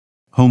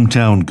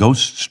Hometown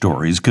Ghost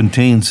Stories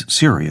contains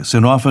serious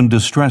and often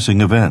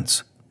distressing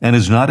events and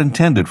is not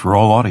intended for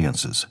all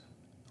audiences.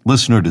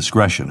 Listener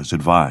discretion is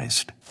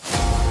advised.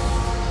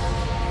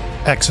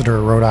 Exeter,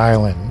 Rhode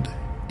Island,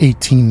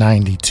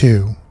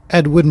 1892.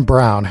 Edwin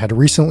Brown had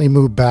recently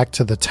moved back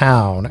to the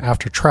town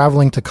after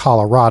traveling to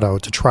Colorado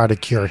to try to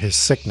cure his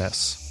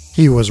sickness.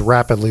 He was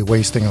rapidly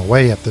wasting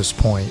away at this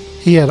point.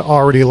 He had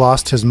already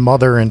lost his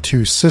mother and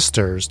 2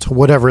 sisters to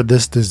whatever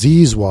this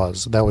disease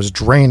was that was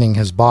draining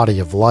his body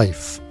of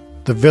life.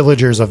 The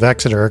villagers of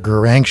Exeter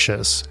grew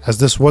anxious, as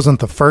this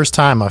wasn't the first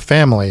time a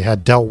family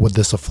had dealt with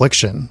this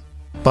affliction.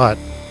 But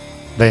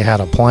they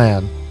had a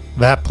plan.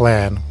 That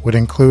plan would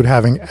include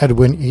having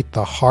Edwin eat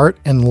the heart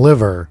and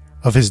liver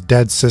of his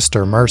dead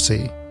sister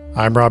Mercy.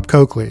 I'm Rob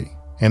Coakley,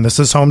 and this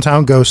is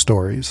Hometown Ghost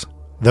Stories,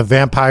 the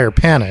Vampire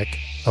Panic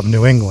of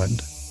New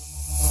England.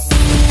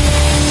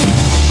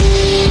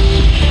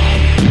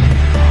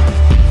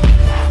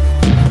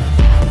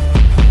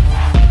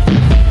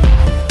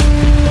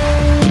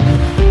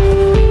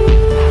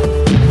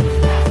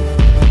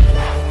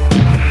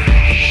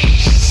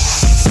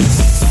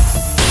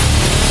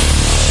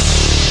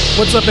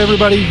 What's up,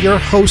 everybody? Your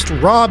host,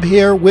 Rob,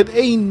 here with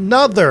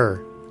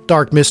another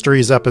Dark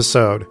Mysteries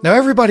episode. Now,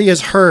 everybody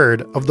has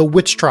heard of the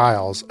witch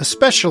trials,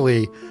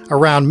 especially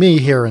around me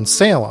here in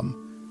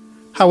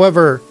Salem.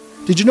 However,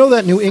 did you know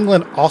that New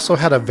England also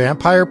had a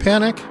vampire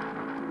panic?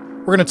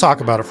 We're going to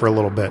talk about it for a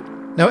little bit.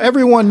 Now,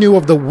 everyone knew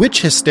of the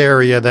witch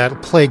hysteria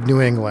that plagued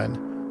New England,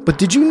 but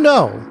did you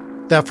know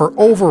that for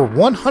over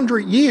 100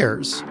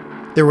 years,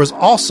 there was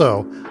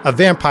also a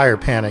vampire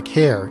panic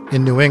here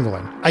in New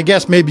England? I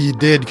guess maybe you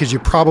did because you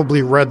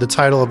probably read the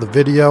title of the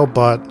video,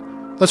 but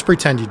let's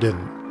pretend you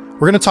didn't.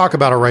 We're going to talk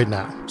about it right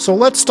now. So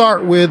let's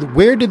start with,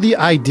 where did the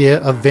idea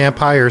of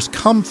vampires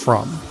come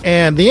from?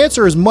 And the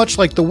answer is much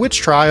like the witch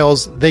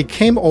trials, they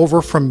came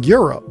over from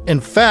Europe.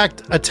 In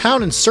fact, a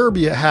town in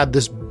Serbia had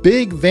this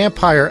big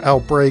vampire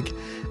outbreak,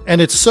 and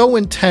it's so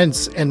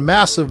intense and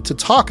massive to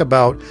talk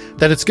about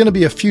that it's going to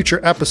be a future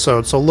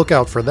episode, so look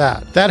out for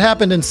that. That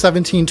happened in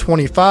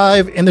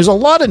 1725, and there's a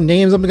lot of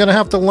names I'm going to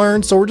have to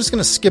learn, so we're just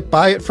going to skip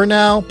by it for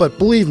now, but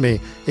believe me,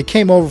 it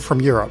came over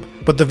from Europe.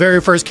 But the very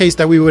first case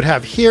that we would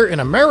have here in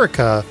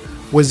America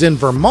was in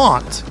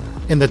Vermont,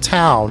 in the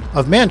town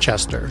of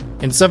Manchester.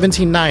 In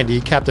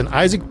 1790, Captain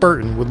Isaac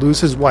Burton would lose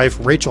his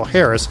wife, Rachel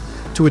Harris,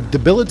 to a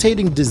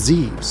debilitating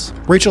disease.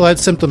 Rachel had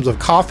symptoms of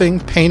coughing,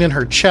 pain in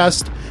her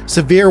chest,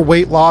 severe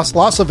weight loss,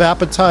 loss of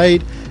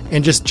appetite,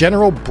 and just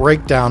general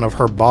breakdown of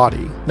her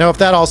body. Now, if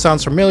that all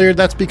sounds familiar,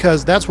 that's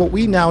because that's what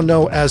we now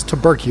know as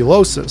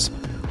tuberculosis,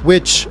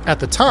 which at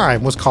the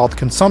time was called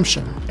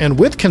consumption. And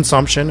with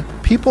consumption,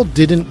 people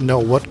didn't know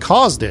what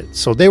caused it,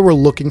 so they were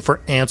looking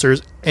for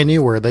answers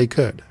anywhere they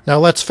could. Now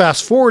let's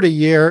fast forward a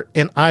year,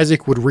 and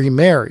Isaac would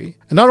remarry.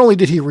 And not only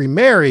did he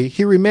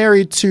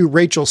remarried to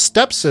Rachel's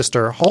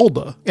stepsister,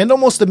 Huldah. And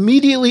almost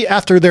immediately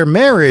after their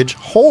marriage,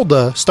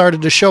 Huldah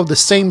started to show the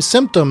same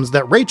symptoms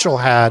that Rachel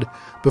had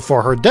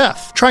before her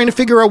death. Trying to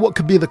figure out what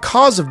could be the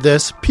cause of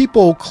this,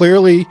 people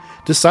clearly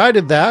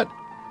decided that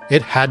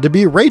it had to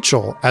be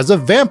Rachel as a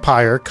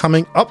vampire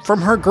coming up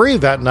from her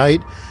grave at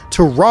night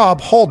to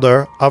rob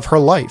Huldah of her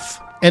life.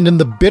 And in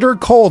the bitter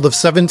cold of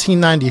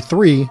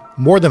 1793,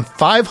 more than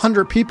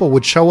 500 people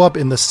would show up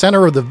in the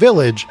center of the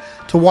village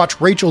to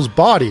watch Rachel's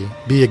body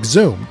be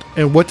exhumed.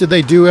 And what did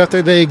they do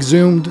after they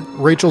exhumed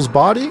Rachel's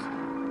body?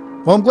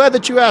 Well, I'm glad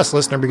that you asked,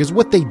 listener, because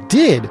what they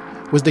did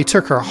was they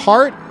took her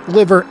heart,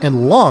 liver,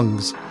 and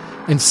lungs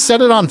and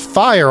set it on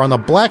fire on a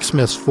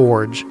blacksmith's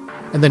forge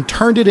and then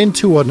turned it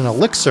into an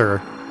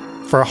elixir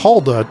for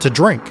Huldah to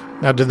drink.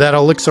 Now, did that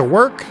elixir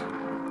work?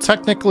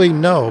 Technically,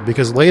 no,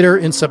 because later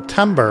in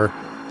September,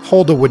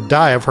 Huldah would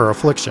die of her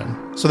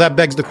affliction. So that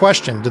begs the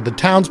question, did the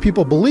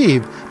townspeople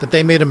believe that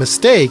they made a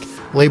mistake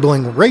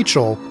labeling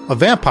Rachel a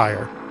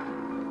vampire?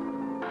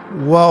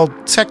 Well,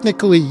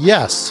 technically,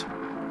 yes,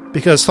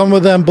 because some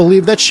of them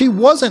believed that she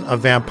wasn't a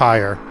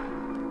vampire.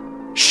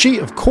 She,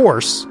 of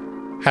course,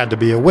 had to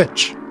be a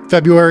witch.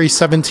 February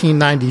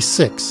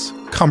 1796,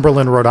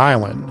 Cumberland, Rhode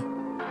Island.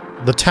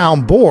 The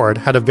town board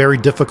had a very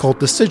difficult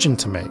decision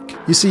to make.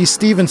 You see,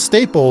 Stephen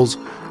Staples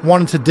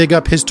wanted to dig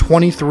up his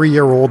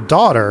 23-year-old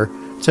daughter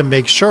to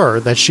make sure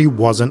that she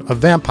wasn't a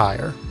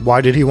vampire. Why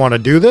did he want to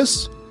do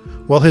this?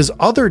 Well, his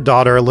other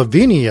daughter,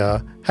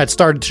 Lavinia, had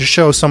started to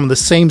show some of the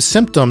same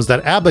symptoms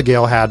that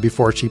Abigail had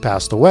before she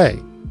passed away.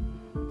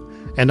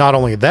 And not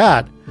only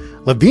that,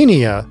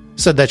 Lavinia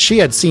said that she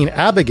had seen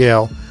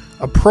Abigail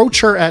approach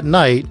her at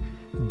night,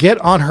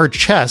 get on her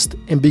chest,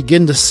 and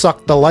begin to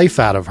suck the life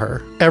out of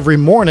her. Every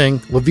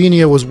morning,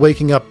 Lavinia was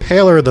waking up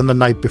paler than the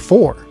night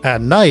before. At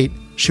night,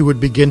 she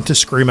would begin to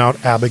scream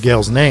out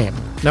Abigail's name.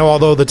 Now,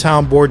 although the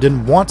town board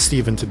didn't want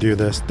Stephen to do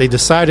this, they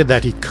decided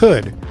that he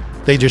could.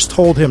 They just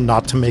told him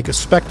not to make a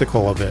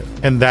spectacle of it,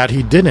 and that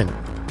he didn't.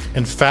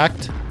 In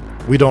fact,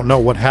 we don't know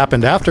what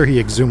happened after he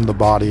exhumed the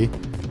body,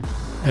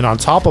 and on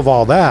top of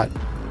all that,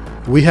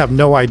 we have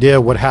no idea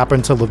what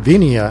happened to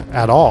Lavinia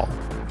at all.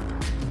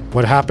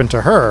 What happened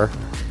to her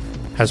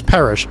has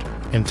perished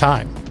in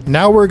time.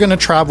 Now we're going to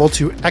travel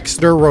to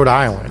Exeter, Rhode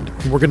Island.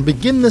 And we're going to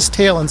begin this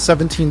tale in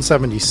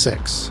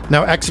 1776.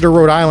 Now, Exeter,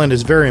 Rhode Island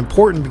is very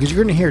important because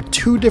you're going to hear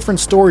two different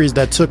stories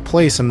that took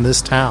place in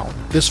this town.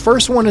 This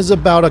first one is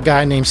about a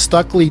guy named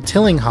Stuckley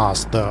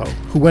Tillinghast, though,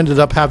 who ended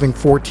up having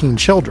 14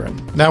 children.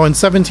 Now, in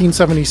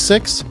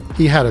 1776,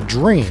 he had a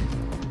dream.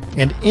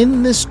 And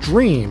in this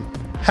dream,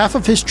 half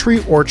of his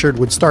tree orchard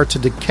would start to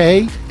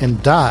decay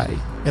and die.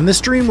 And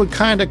this dream would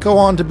kind of go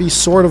on to be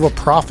sort of a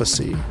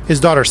prophecy. His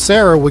daughter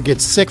Sarah would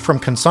get sick from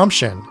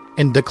consumption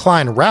and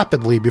decline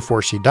rapidly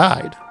before she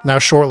died. Now,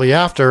 shortly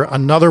after,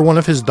 another one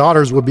of his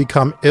daughters would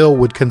become ill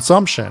with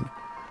consumption,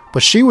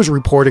 but she was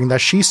reporting that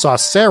she saw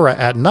Sarah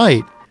at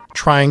night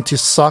trying to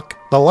suck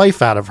the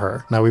life out of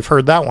her. Now, we've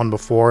heard that one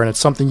before, and it's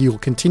something you'll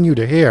continue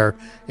to hear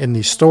in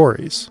these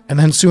stories. And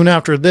then soon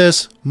after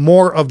this,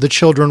 more of the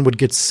children would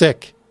get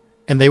sick,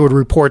 and they would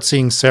report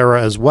seeing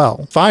Sarah as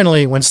well.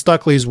 Finally, when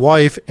Stuckley's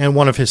wife and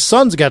one of his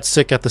sons got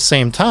sick at the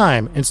same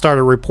time and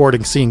started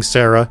reporting seeing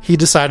Sarah, he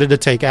decided to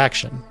take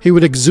action. He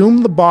would exhume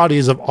the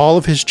bodies of all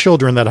of his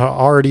children that had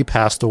already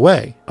passed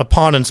away.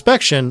 Upon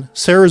inspection,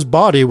 Sarah's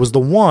body was the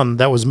one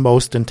that was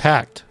most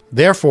intact.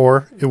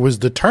 Therefore, it was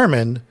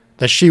determined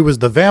that she was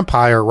the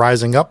vampire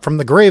rising up from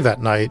the grave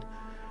at night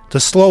to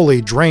slowly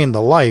drain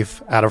the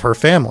life out of her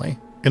family.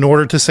 In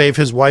order to save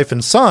his wife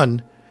and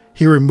son,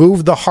 he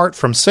removed the heart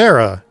from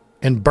Sarah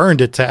and burned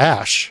it to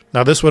ash.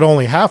 Now, this would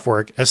only half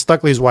work, as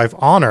Stuckley's wife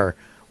Honor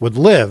would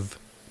live,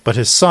 but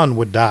his son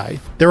would die.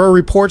 There are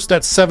reports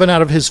that 7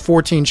 out of his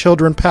 14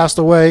 children passed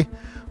away,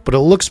 but it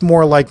looks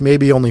more like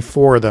maybe only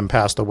 4 of them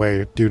passed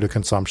away due to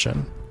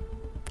consumption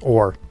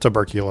or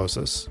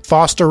tuberculosis.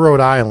 Foster, Rhode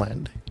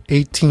Island,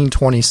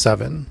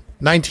 1827.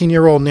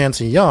 19-year-old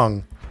Nancy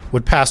Young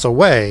would pass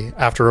away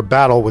after a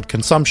battle with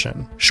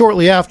consumption.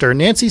 Shortly after,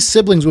 Nancy's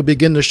siblings would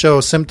begin to show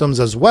symptoms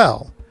as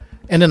well.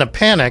 And in a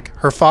panic,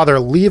 her father,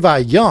 Levi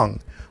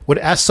Young, would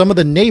ask some of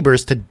the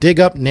neighbors to dig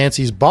up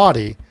Nancy's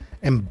body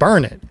and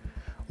burn it,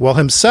 while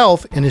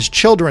himself and his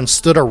children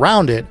stood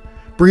around it,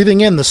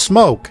 breathing in the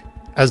smoke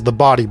as the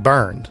body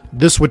burned.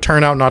 This would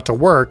turn out not to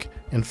work,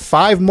 and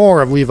 5 more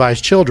of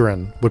Levi's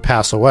children would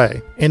pass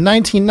away. In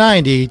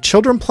 1990,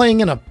 children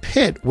playing in a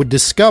pit would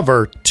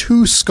discover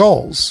 2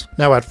 skulls.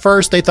 Now, at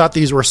first, they thought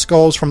these were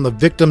skulls from the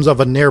victims of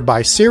a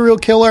nearby serial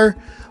killer,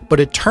 but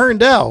it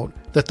turned out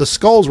that the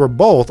skulls were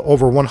both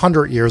over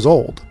 100 years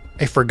old.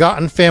 A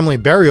forgotten family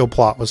burial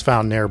plot was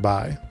found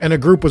nearby, and a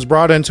group was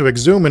brought in to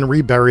exhume and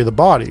rebury the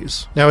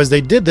bodies. Now, as they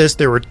did this,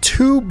 there were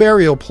 2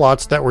 burial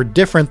plots that were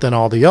different than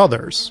all the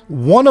others.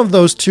 One of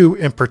those 2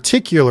 in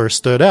particular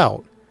stood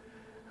out.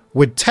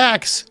 With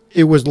tacks,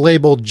 it was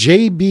labeled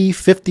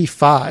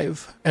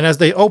JB55, and as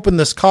they opened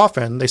this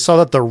coffin, they saw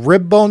that the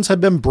rib bones had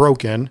been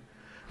broken,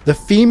 the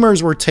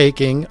femurs were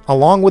taken,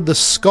 along with the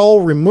skull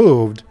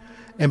removed,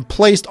 and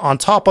placed on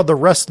top of the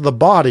rest of the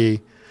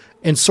body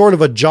in sort of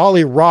a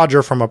Jolly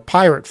Roger from a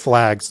Pirate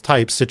Flags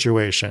type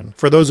situation.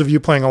 For those of you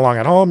playing along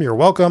at home, you're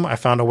welcome. I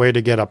found a way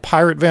to get a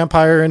pirate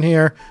vampire in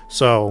here,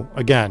 so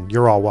again,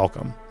 you're all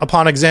welcome.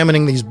 Upon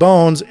examining these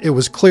bones, it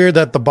was clear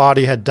that the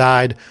body had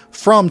died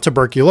from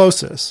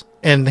tuberculosis,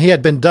 and he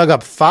had been dug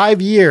up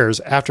 5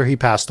 years after he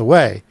passed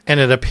away. And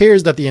it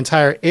appears that the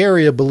entire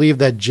area believed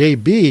that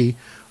JB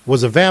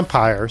was a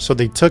vampire, so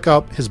they took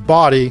up his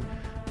body,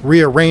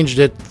 rearranged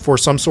it for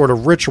some sort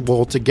of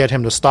ritual to get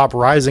him to stop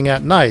rising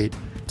at night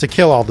to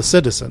kill all the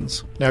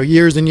citizens. Now,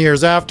 years and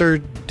years after,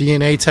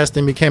 DNA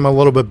testing became a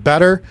little bit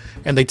better,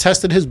 and they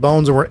tested his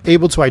bones and were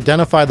able to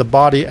identify the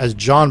body as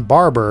John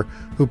Barber,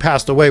 who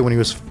passed away when he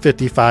was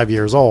 55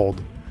 years old.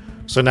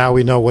 So now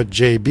we know what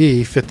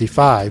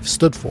JB55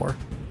 stood for.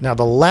 Now,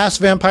 the last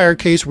vampire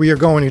case we are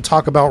going to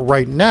talk about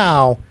right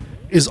now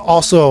is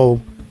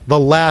also the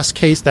last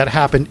case that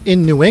happened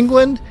in New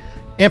England,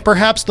 and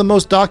perhaps the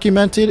most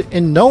documented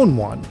and known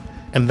one,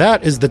 and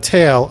that is the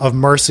tale of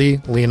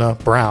Mercy Lena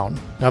Brown.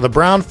 Now, the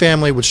Brown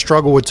family would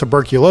struggle with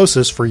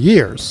tuberculosis for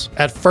years.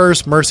 At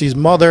first, Mercy's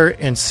mother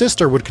and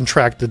sister would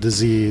contract the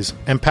disease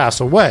and pass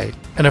away,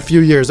 and a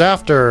few years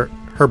after,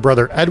 her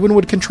brother Edwin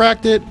would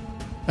contract it,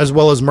 as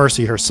well as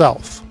Mercy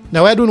herself.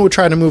 Now, Edwin would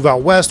try to move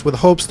out west with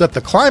hopes that the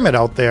climate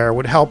out there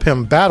would help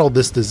him battle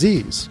this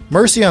disease.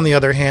 Mercy, on the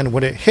other hand,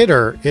 when it hit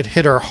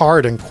her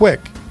hard and quick,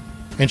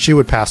 and she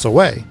would pass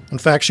away. In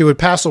fact, she would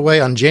pass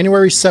away on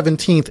January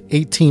 17th,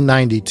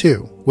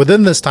 1892.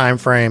 Within this time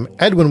frame,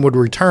 Edwin would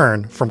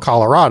return from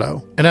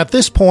Colorado. And at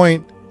this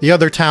point, the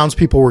other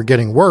townspeople were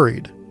getting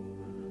worried.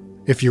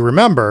 If you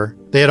remember,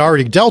 they had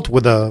already dealt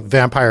with a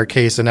vampire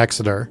case in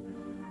Exeter,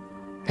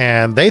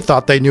 and they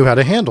thought they knew how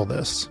to handle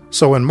this.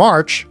 So in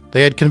March,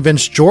 they had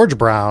convinced George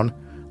Brown,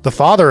 the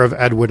father of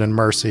Edwin and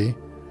Mercy,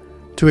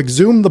 to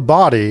exhume the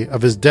body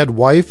of his dead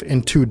wife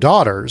and 2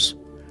 daughters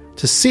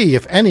to see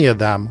if any of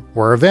them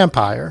were a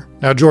vampire.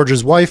 Now,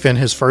 George's wife and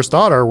his first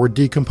daughter were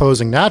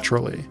decomposing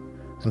naturally.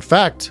 In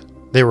fact,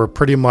 they were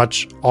pretty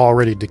much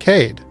already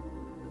decayed.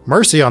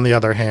 Mercy, on the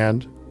other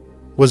hand,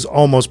 was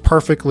almost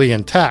perfectly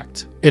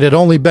intact. It had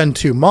only been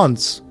 2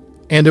 months,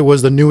 and it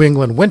was the New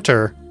England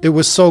winter. It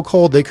was so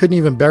cold they couldn't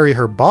even bury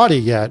her body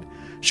yet.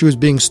 She was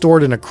being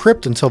stored in a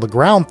crypt until the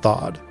ground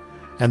thawed.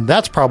 and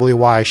that's probably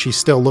why she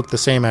still looked the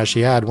same as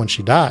she had when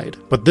she died.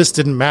 But this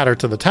didn't matter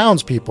to the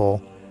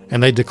townspeople,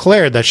 and they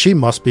declared that she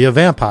must be a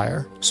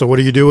vampire. So what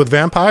do you do with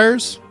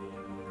vampires?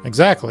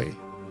 Exactly.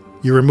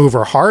 You remove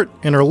her heart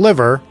and her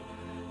liver,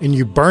 and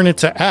you burn it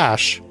to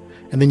ash,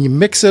 and then you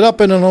mix it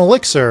up in an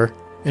elixir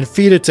and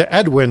feed it to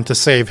Edwin to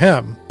save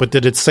him. But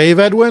did it save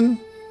Edwin?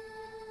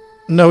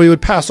 No, he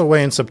would pass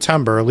away in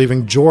September,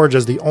 leaving George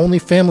as the only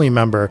family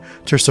member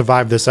to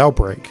survive this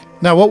outbreak.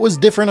 Now, what was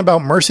different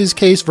about Mercy's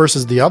case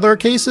versus the other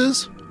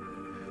cases?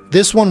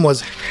 This one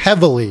was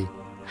heavily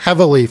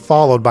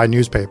followed by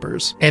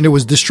newspapers, and it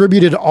was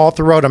distributed all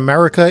throughout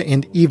America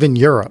and even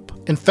Europe.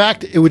 In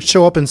fact, it would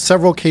show up in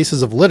several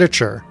cases of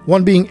literature,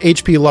 one being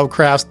H.P.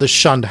 Lovecraft's The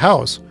Shunned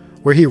House,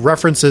 where he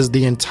references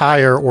the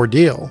entire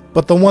ordeal.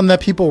 But the one that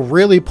people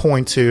really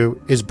point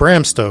to is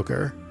Bram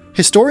Stoker.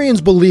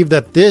 Historians believe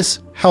that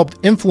this helped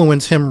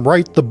influence him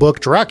write the book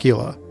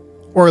Dracula,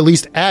 or at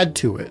least add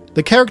to it.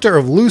 The character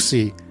of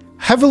Lucy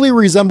heavily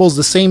resembles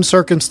the same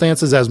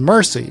circumstances as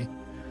Mercy,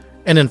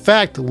 and in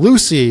fact,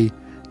 Lucy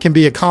can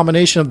be a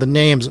combination of the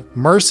names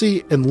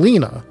Mercy and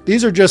Lena.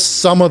 These are just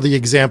some of the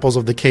examples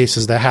of the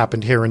cases that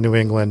happened here in New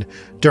England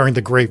during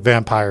the Great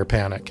Vampire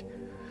Panic.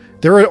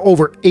 There are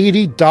over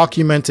 80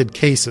 documented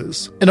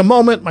cases. In a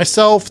moment,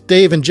 myself,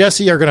 Dave, and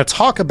Jesse are going to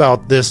talk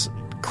about this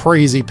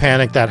crazy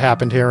panic that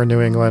happened here in New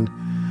England.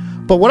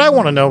 But what I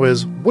want to know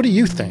is, what do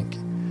you think?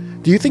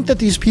 Do you think that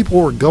these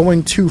people were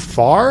going too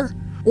far?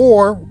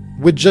 Or,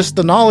 with just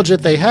the knowledge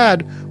that they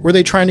had, were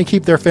they trying to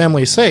keep their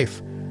family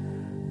safe?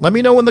 Let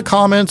me know in the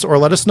comments or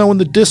let us know in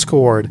the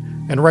Discord.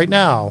 And right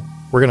now,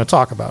 we're going to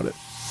talk about it.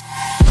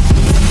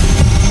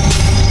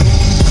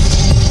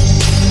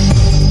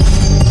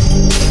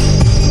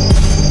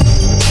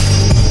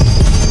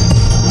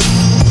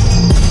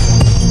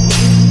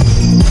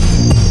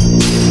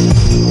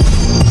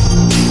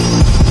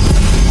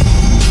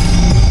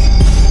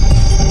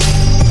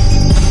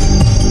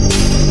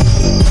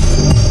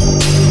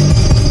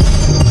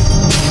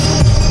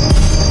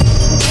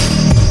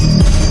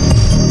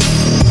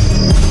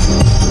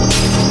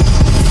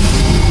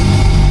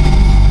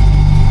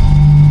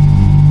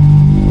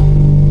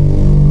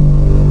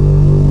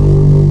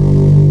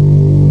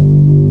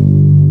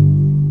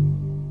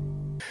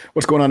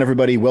 What's going on,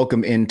 everybody?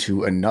 Welcome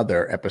into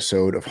another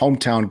episode of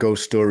Hometown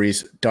Ghost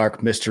Stories,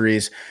 Dark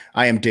Mysteries.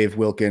 I am Dave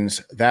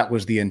Wilkins. That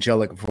was the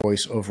angelic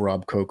voice of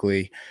Rob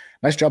Coakley.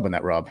 Nice job on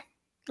that, Rob.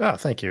 Oh,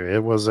 thank you.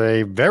 It was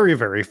a very,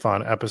 very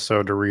fun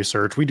episode to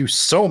research. We do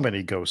so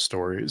many ghost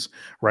stories,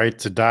 right?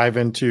 To dive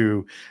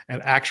into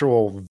an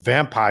actual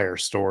vampire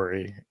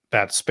story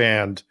that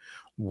spanned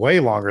way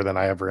longer than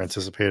I ever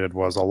anticipated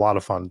was a lot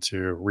of fun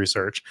to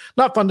research.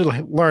 Not fun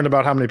to learn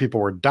about how many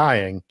people were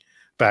dying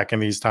back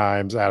in these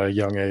times at a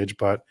young age,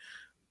 but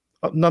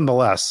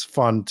nonetheless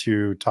fun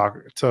to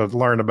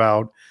learn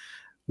about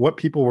what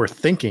people were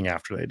thinking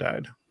after they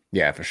died.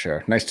 Yeah, for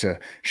sure. Nice to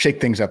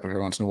shake things up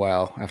every once in a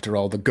while after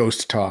all the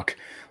ghost talk.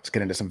 Let's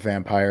get into some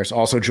vampires.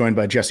 Also joined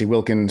by Jesse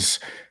Wilkins.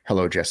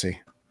 Hello,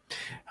 Jesse.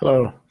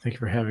 Hello. Thank you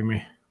for having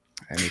me.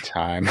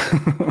 Anytime.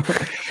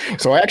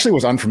 So I actually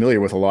was unfamiliar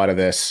with a lot of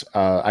this.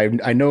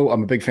 I know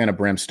I'm a big fan of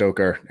Bram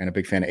Stoker and a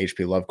big fan of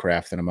H.P.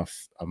 Lovecraft, and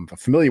I'm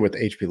familiar with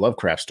the H.P.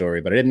 Lovecraft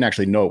story, but I didn't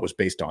actually know it was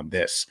based on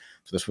this.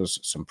 So this was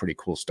some pretty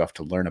cool stuff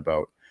to learn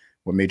about.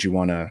 What made you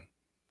want to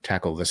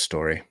tackle this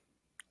story?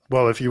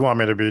 Well, if you want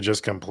me to be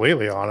just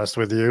completely honest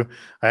with you,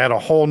 I had a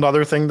whole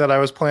nother thing that I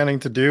was planning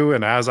to do.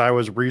 And as I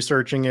was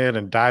researching it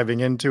and diving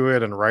into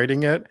it and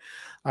writing it,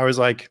 I was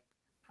like,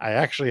 I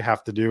actually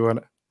have to do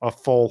a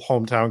full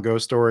Hometown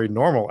Ghost Story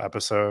normal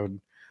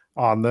episode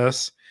on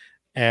this.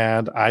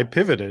 And I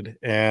pivoted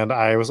and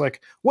I was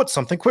like, what's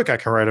something quick I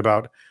can write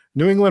about?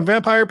 New England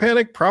Vampire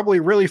Panic? Probably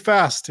really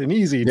fast and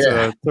easy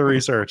to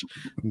research.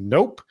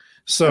 Nope.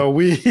 So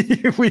we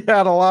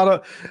had a lot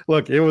of,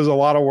 look, it was a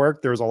lot of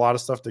work. There was a lot of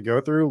stuff to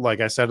go through.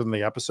 Like I said in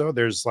the episode,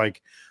 there's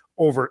like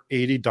over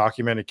 80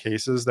 documented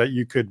cases that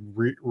you could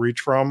reach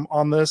from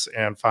on this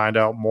and find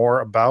out more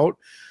about.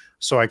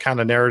 So I kind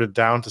of narrowed it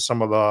down to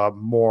some of the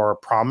more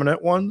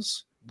prominent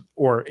ones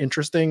or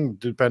interesting,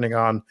 depending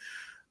on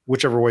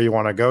whichever way you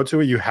want to go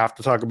to it. You have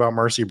to talk about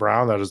Mercy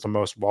Brown. That is the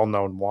most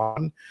well-known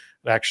one.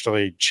 It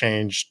actually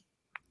changed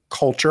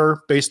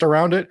culture based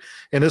around it.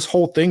 And this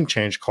whole thing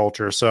changed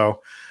culture.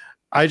 So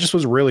I just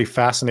was really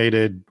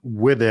fascinated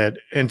with it.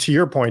 And to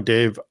your point,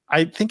 Dave,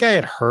 I think I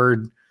had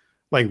heard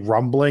like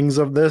rumblings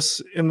of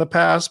this in the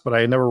past, but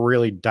I never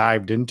really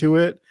dived into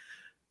it.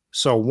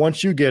 So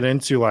once you get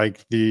into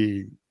like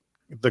the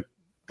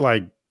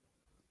like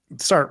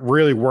start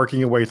really working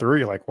your way through,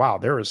 you're like, wow,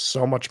 there is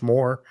so much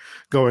more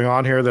going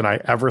on here than I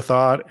ever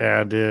thought.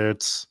 And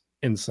it's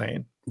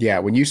insane. Yeah.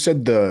 When you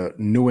said the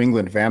New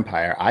England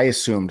Vampire, I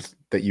assumed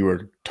that you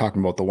were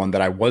talking about the one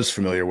that I was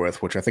familiar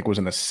with, which I think was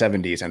in the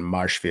 70s in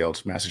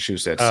Marshfield,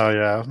 Massachusetts. Oh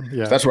yeah.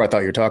 Yeah. So that's what I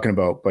thought you were talking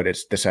about, but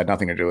this had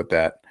nothing to do with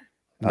that.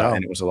 No.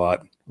 And it was a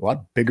lot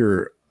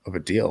bigger of a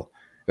deal.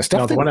 The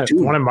stuff the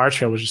one in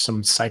Marshfield was just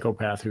some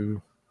psychopath who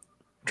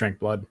drank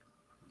blood.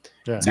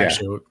 Yeah. It's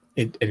actually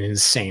an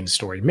insane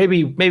story.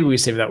 Maybe we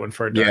save that one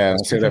for a dark Yeah,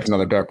 mystery. save that for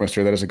another dark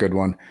mystery. That is a good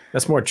one.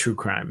 That's more true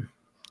crime.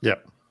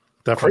 Yep.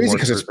 Definitely Crazy more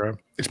because true crime.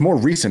 it's more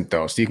recent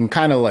though, so you can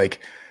kind of like,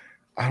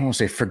 I don't want to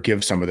say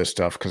forgive some of this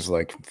stuff because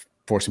like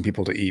forcing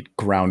people to eat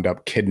ground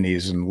up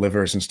kidneys and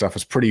livers and stuff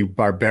is pretty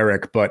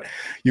barbaric, but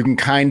you can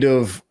kind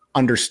of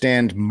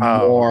understand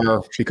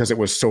more because it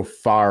was so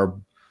far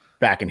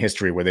back in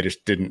history where they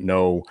just didn't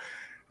know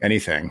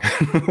anything.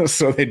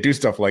 So they do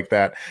stuff like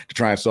that to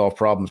try and solve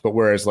problems. But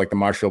whereas like the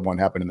Marshfield one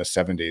happened in the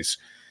 70s,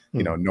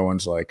 you know, no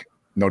one's like,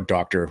 no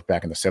doctor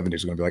back in the 70s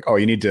is going to be like, oh,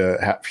 you need to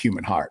have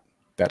human heart.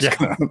 That's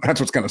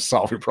what's going to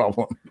solve your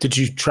problem. Did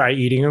you try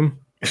eating them?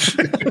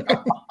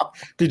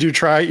 Did you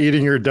try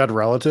eating your dead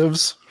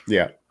relatives?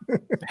 Yeah.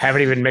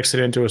 Haven't even mixed it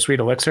into a sweet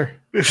elixir?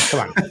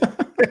 Come on.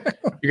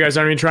 You guys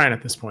aren't even trying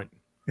at this point.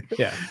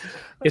 Yeah.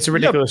 It's a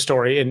ridiculous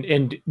story.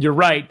 And you're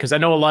right, because I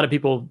know a lot of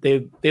people,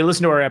 they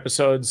listen to our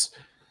episodes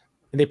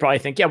and they probably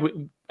think, yeah,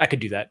 I could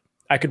do that.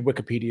 I could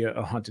Wikipedia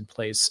a haunted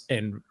place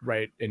and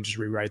just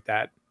rewrite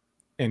that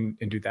and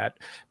do that.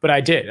 But I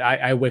did.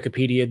 I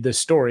Wikipedia'd this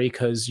story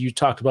because you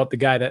talked about the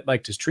guy that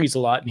liked his trees a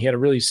lot and he had a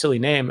really silly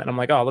name. And I'm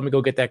like, oh, let me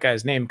go get that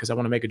guy's name because I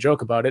want to make a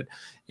joke about it.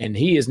 And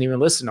he isn't even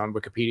listed on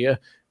Wikipedia.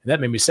 And that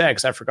made me sad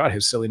because I forgot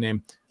his silly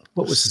name.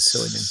 What was his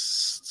silly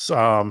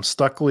name?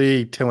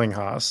 Stuckley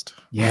Tillinghast.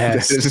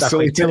 Yes, It's a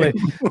Stuckley silly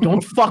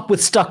Don't fuck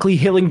with Stuckley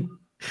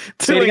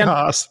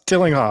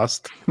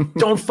Tillinghast.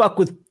 Don't fuck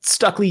with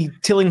Stuckley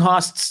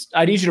Tillinghast.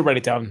 I need you to write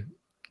it down.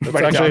 That's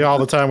actually all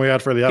the time we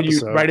had for the Can you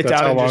episode. write it That's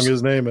down how and long just-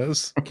 his name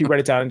is. Can you write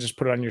it down and just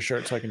put it on your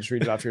shirt so I can just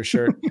read it off your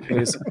shirt,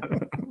 please?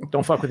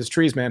 Don't fuck with his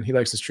trees, man. He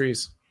likes his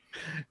trees.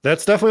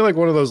 That's definitely like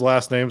one of those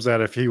last names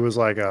that if he was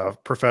like a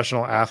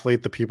professional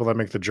athlete, the people that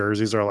make the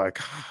jerseys are like,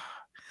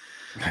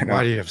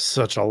 why do you have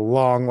such a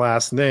long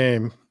last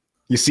name?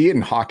 You see it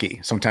in hockey.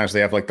 Sometimes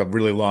they have like the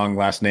really long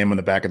last name on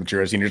the back of the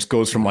jersey and it just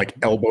goes from like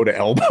elbow to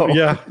elbow.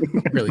 Yeah,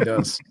 It really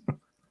does.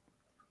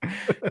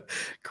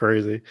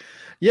 crazy.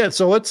 Yeah,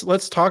 so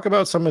let's talk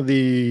about some of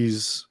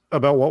these,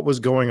 about what was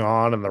going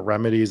on and the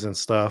remedies and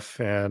stuff.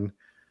 And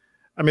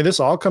I mean, this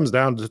all comes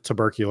down to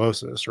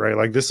tuberculosis, right?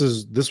 Like this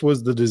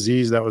was the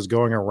disease that was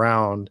going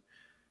around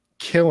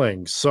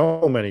killing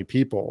so many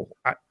people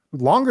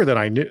longer than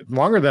I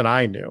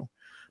knew.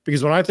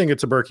 Because when I think of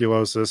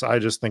tuberculosis, I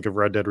just think of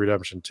Red Dead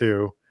Redemption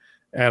 2,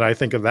 and I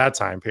think of that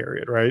time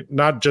period, right?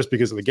 Not just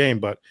because of the game,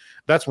 but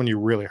that's when you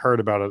really heard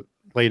about it,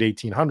 late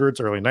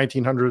 1800s, early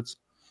 1900s.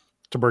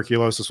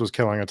 Tuberculosis was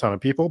killing a ton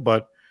of people,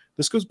 but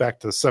this goes back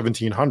to the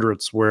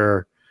 1700s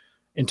where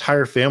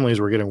entire families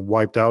were getting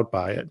wiped out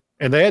by it.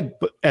 And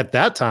at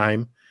that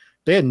time,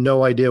 they had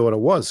no idea what it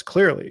was,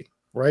 clearly,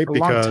 right? For a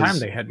long time,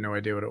 they had no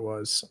idea what it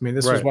was. I mean,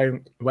 this was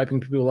wiping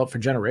people out for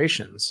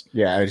generations.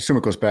 Yeah, I assume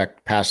it goes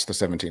back past the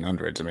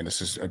 1700s. I mean,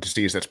 this is a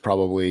disease that's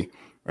probably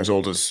as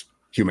old as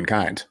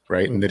humankind,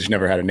 right? And they just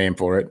never had a name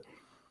for it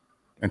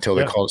until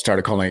they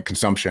started calling it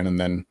consumption and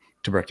then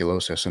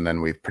tuberculosis, and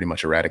then we've pretty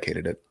much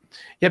eradicated it.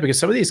 Yeah, because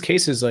some of these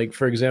cases, like,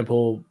 for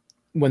example,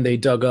 when they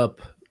dug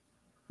up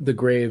the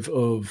grave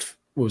of,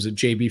 what was it,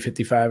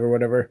 JB55 or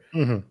whatever,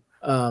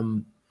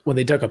 when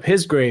they dug up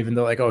his grave and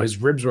they're like, oh, his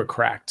ribs were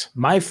cracked.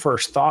 My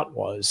first thought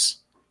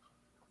was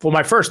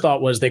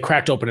they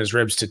cracked open his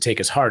ribs to take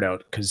his heart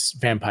out because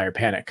vampire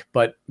panic.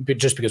 But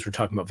just because we're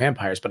talking about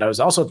vampires, but I was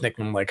also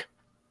thinking like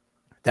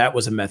that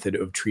was a method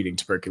of treating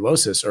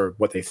tuberculosis, or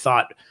what they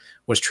thought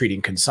was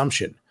treating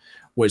consumption,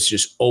 was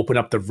just open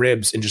up the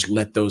ribs and just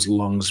let those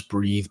lungs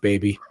breathe,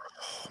 baby.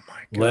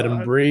 Let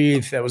him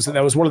breathe. That was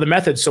one of the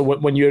methods. So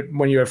when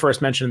you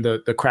first mentioned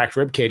the cracked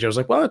rib cage, I was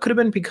like, well, it could have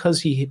been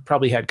because he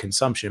probably had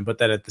consumption. But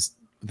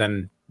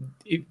then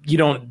you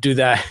don't do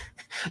that.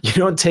 You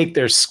don't take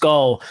their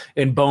skull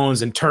and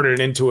bones and turn it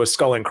into a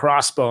skull and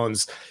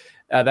crossbones.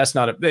 That's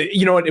not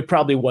it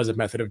probably was a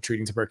method of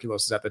treating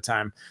tuberculosis at the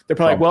time. They're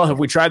probably like, well, have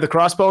we tried the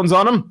crossbones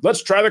on him?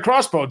 Let's try the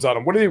crossbones on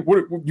him. What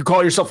you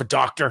call yourself a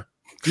doctor?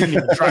 You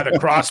didn't even try the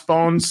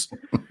crossbones.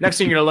 Next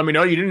thing you're gonna let me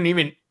know, you didn't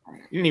even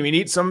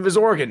eat some of his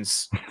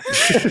organs.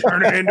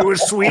 Turn it into a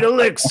sweet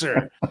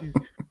elixir.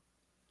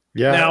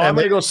 Yeah. Now I'm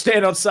going to go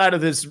stand outside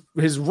of his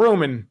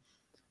room, and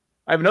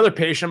I have another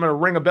patient. I'm going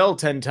to ring a bell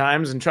 10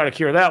 times and try to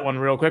cure that one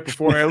real quick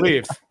before I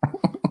leave.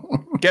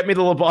 Get me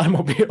the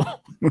lobotomobile.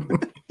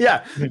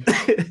 Yeah.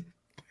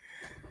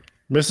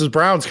 Mrs.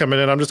 Brown's coming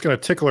in. I'm just going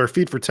to tickle her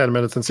feet for 10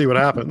 minutes and see what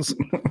happens.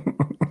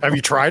 Have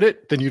you tried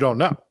it? Then you don't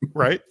know,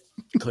 right?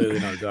 Clearly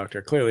not a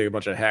doctor. Clearly a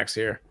bunch of hacks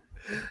here.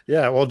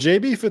 Yeah, well,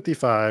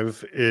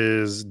 JB55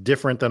 is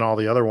different than all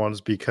the other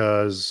ones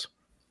because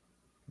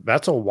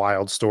that's a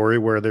wild story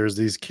where there's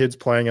these kids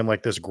playing in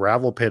like this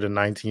gravel pit in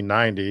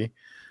 1990.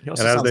 He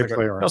also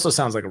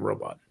sounds like a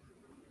robot.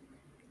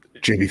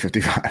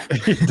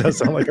 JB55. He does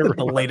sound like a robot.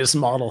 The latest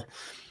model.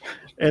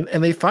 And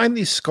they find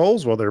these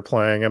skulls while they're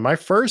playing. And my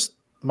first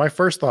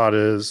thought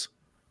is,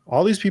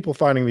 all these people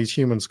finding these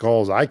human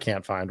skulls, I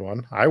can't find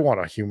one. I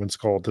want a human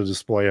skull to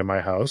display in my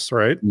house,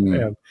 right?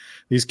 And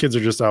these kids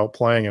are just out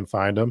playing and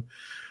find them.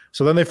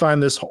 So then they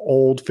find this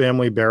old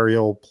family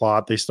burial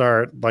plot. They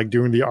start like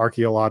doing the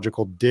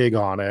archaeological dig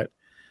on it.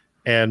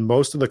 And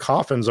most of the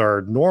coffins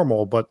are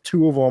normal, but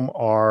 2 of them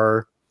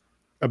are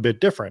a bit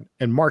different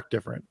and marked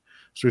different.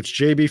 So it's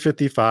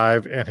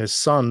JB55, and his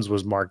son's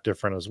was marked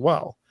different as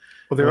well.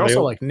 Well, they were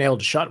also like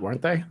nailed shut,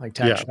 weren't they? Like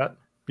tacked shut?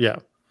 Yeah.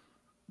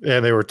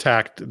 And they were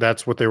tacked.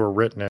 That's what they were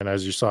written in.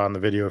 As you saw in the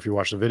video, if you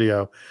watch the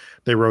video,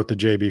 they wrote the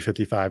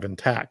JB55 in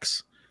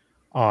tacks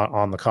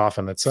on the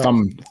coffin itself.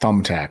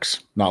 Thumb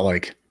tax, not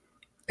like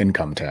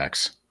income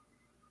tax.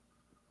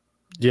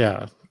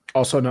 Yeah.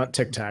 Also not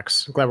Tic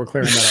Tacs. I'm glad we're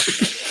clearing that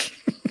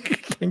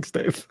up. Thanks,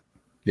 Dave.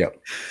 Yep.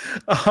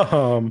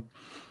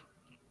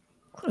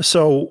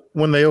 So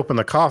when they opened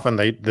the coffin,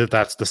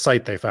 that's the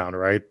site they found,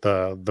 right?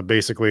 The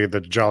basically the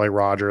Jolly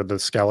Roger, the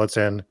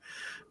skeleton,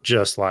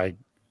 just like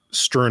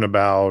strewn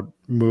about,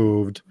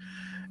 moved.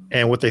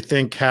 And what they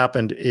think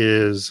happened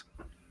is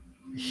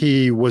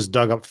he was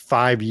dug up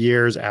 5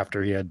 years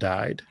after he had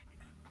died.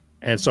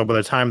 And so by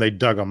the time they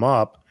dug him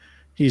up,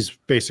 he's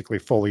basically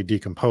fully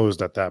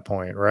decomposed at that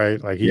point,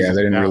 right? Like, they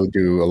didn't really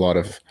do a lot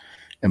of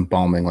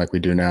embalming like we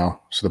do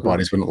now, so the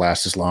bodies wouldn't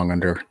last as long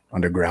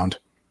underground.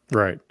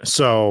 Right.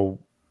 So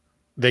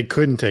they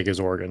couldn't take his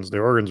organs. The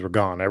organs were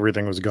gone.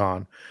 Everything was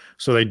gone.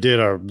 So they did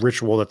a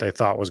ritual that they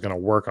thought was going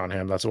to work on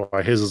him. That's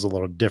why his is a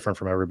little different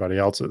from everybody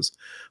else's.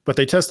 But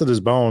they tested his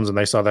bones, and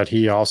they saw that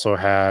he also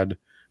had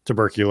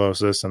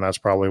tuberculosis, and that's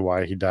probably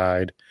why he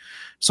died.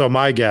 So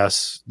my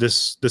guess,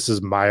 this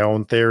is my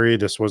own theory,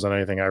 this wasn't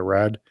anything I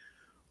read,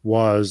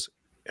 was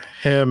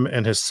him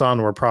and his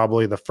son were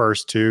probably the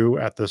first 2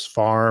 at this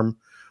farm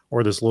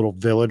or this little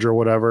village or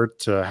whatever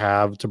to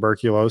have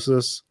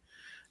tuberculosis.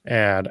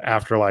 And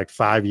after like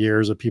 5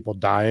 years of people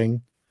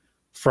dying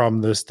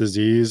from this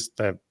disease,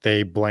 that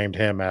they blamed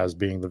him as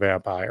being the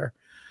vampire.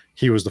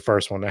 He was the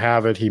first one to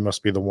have it. He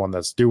must be the one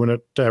that's doing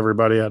it to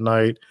everybody at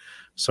night.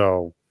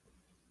 So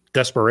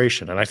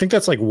desperation. And I think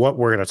that's like what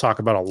we're going to talk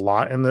about a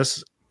lot in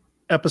this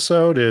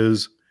episode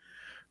is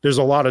there's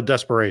a lot of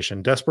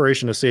desperation.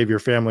 Desperation to save your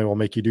family will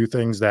make you do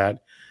things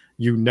that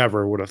you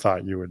never would have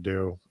thought you would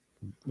do.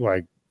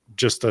 Like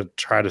just to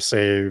try to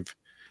save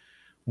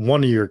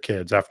one of your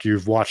kids after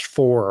you've watched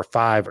 4 or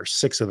 5 or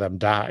 6 of them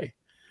die,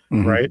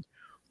 right?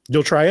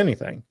 You'll try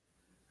anything.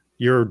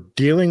 You're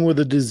dealing with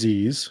a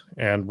disease,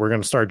 and we're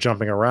going to start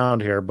jumping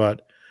around here,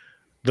 but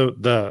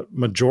the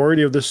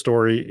majority of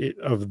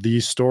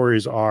these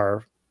stories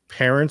are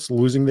parents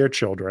losing their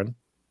children,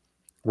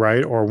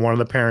 right? Or one of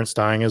the parents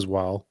dying as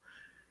well.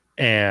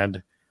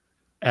 And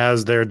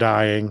as they're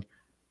dying,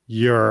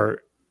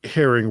 you're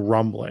hearing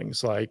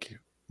rumblings like,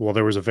 well,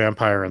 there was a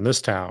vampire in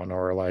this town,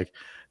 or like,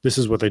 this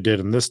is what they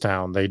did in this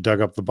town. They dug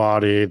up the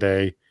body.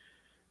 They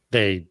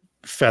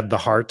fed the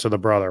heart to the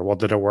brother. Well,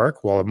 did it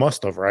work? Well, it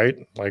must have, right?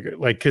 Like,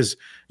 because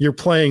you're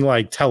playing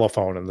like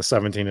telephone in the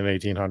 17 and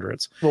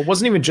 1800s. Well, it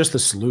wasn't even just the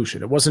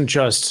solution. It wasn't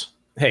just,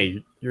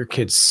 hey, your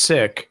kid's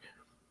sick,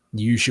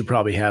 you should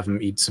probably have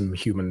him eat some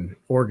human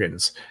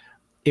organs.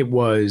 It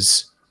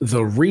was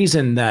the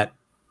reason that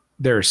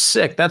they're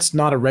sick. That's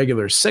not a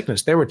regular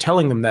sickness. They were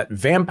telling them that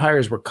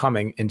vampires were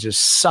coming and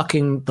just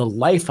sucking the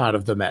life out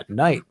of them at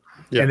night.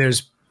 Yeah. And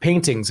there's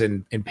paintings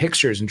and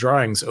pictures and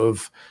drawings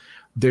of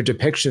their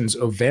depictions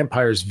of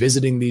vampires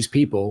visiting these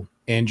people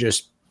and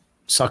just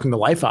sucking the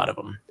life out of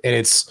them. And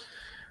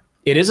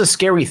it is a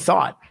scary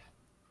thought.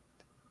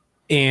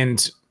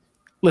 And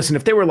listen,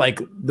 if they were like,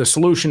 the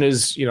solution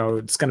is,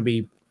 it's going to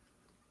be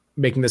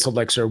making this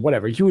elixir or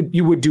whatever,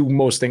 you would do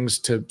most things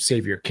to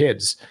save your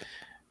kids.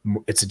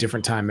 It's a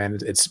different time, man.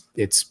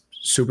 It's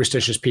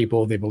superstitious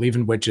people. They believe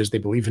in witches. They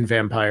believe in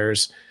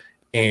vampires.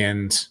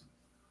 And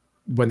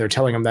when they're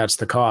telling them that's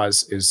the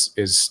cause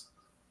is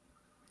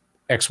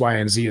X, Y,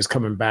 and Z is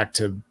coming back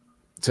to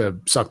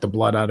suck the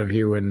blood out of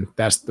you, and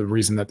that's the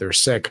reason that they're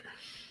sick.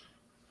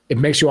 It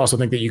makes you also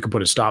think that you can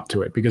put a stop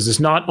to it, because it's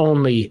not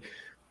only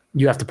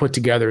you have to put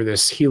together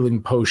this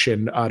healing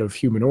potion out of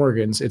human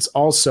organs, it's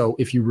also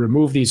if you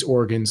remove these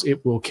organs,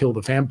 it will kill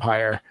the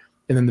vampire,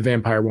 and then the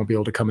vampire won't be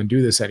able to come and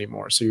do this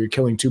anymore. So you're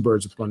killing 2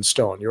 birds with 1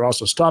 stone. You're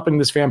also stopping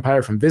this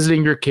vampire from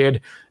visiting your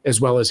kid, as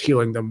well as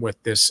healing them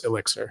with this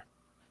elixir.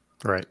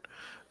 Right.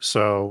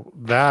 So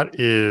that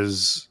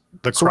is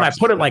the crux. So when I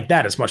put it like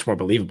that, it's much more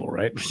believable,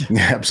 right?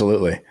 Yeah,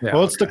 absolutely. Yeah,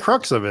 well, it's the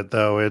crux of it,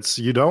 though. It's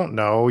you don't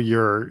know.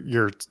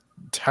 You're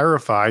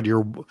terrified.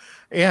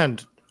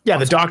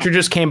 The doctor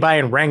just came by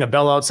and rang a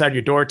bell outside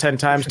your door 10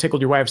 times,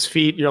 tickled your wife's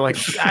feet. You're like,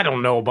 I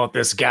don't know about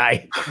this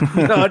guy.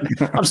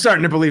 I'm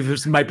starting to believe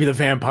this might be the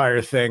vampire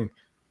thing.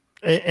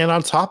 And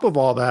on top of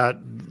all that,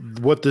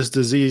 what this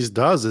disease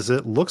does is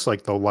it looks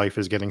like the life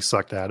is getting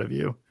sucked out of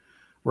you,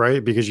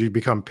 right? Because you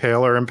become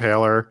paler and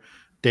paler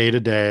day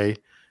to day.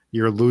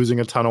 You're losing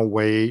a ton of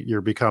weight.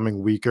 You're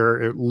becoming weaker.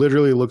 It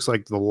literally looks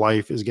like the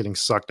life is getting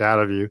sucked out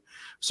of you.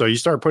 So you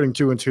start putting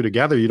 2 and 2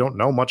 together. You don't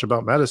know much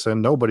about medicine.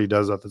 Nobody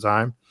does at the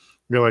time.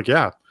 You're like,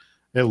 yeah,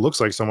 it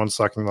looks like someone's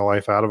sucking the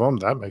life out of them.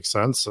 That makes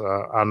sense.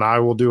 And I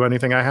will do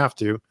anything I have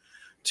to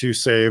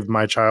save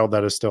my child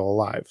that is still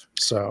alive.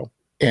 So,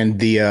 and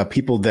the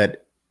people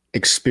that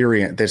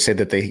they said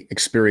that they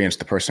experienced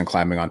the person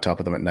climbing on top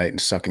of them at night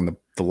and sucking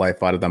the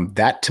life out of them.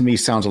 That to me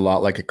sounds a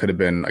lot like it could have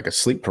been like a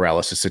sleep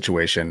paralysis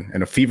situation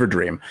and a fever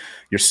dream.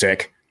 You're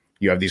sick.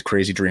 You have these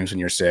crazy dreams when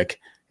you're sick,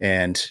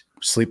 and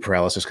sleep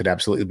paralysis could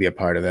absolutely be a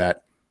part of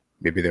that.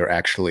 Maybe they're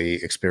actually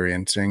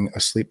experiencing a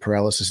sleep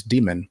paralysis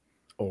demon.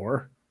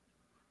 Or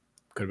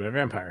could have been a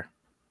vampire.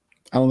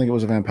 I don't think it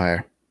was a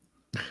vampire.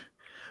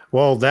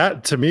 Well,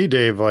 that to me,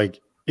 Dave,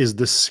 like, is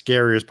the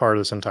scariest part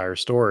of this entire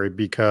story,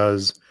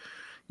 because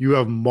you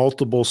have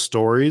multiple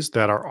stories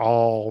that are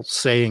all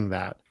saying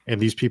that, and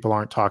these people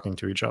aren't talking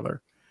to each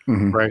other.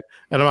 Mm-hmm. Right.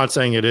 And I'm not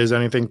saying it is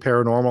anything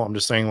paranormal. I'm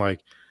just saying,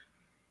 like,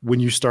 when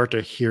you start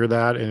to hear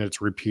that and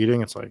it's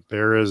repeating, it's like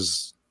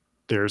there's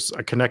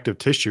a connective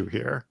tissue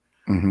here,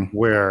 mm-hmm.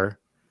 where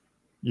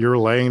you're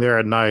laying there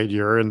at night,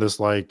 you're in this,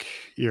 like,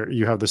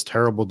 you have this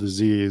terrible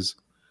disease,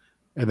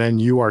 and then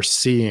you are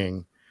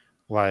seeing,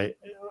 like,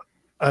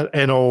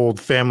 an old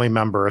family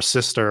member, a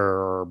sister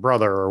or a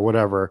brother or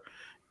whatever,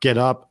 get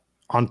up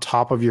on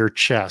top of your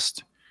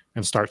chest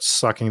and start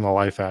sucking the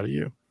life out of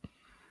you.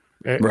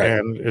 Right.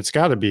 And it's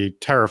got to be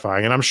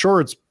terrifying. And I'm sure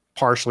it's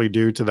partially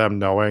due to them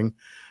knowing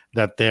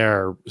that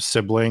their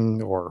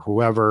sibling or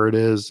whoever it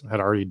is had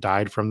already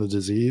died from the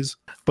disease.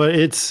 But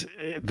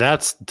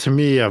that's, to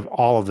me, of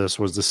all of this,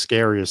 was the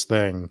scariest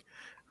thing.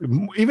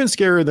 Even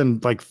scarier than,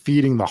 like,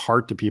 feeding the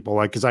heart to people.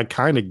 Like, because I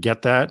kind of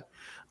get that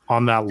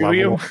on that level.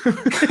 You?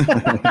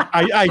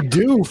 I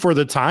do, for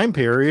the time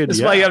period.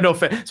 That's why you have no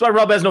that's why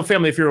Rob has no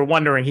family, if you were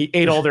wondering. He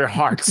ate all their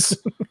hearts.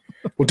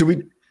 Well,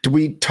 do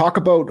we talk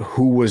about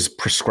who was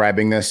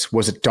prescribing this?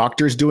 Was it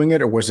doctors doing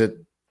it, or was it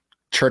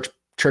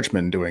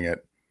churchmen doing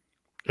it?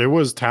 It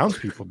was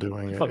townspeople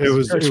doing it. It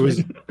was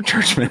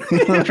churchmen.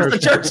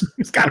 Church.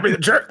 It's got to be the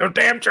church. No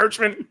damn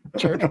churchmen.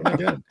 Churchmen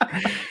again.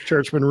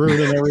 Churchmen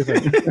ruining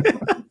everything.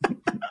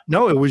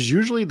 No, it was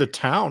usually the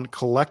town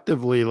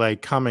collectively,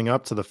 like, coming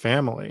up to the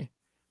family,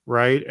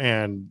 right,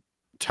 and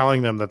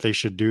telling them that they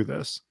should do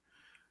this.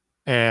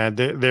 And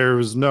there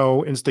was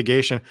no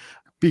instigation,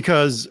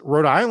 because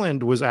Rhode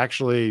Island was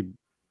actually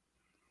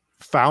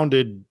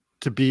founded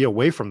to be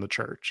away from the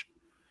church.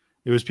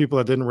 It was people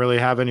that didn't really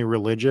have any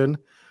religion.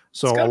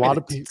 So a lot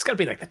of people, it's got to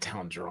be like the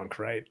town drunk,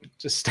 right?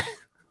 Just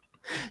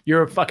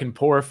you're a fucking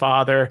poor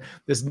father.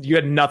 You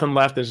had nothing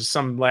left. There's just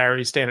some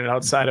Larry standing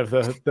outside of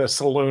the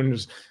saloon.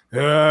 Just,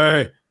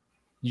 hey,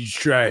 you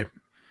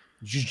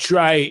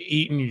try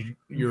eating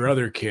your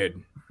other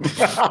kid.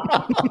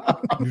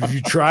 Have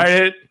you tried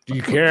it? Do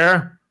you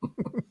care?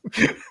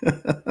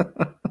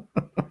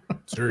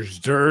 They're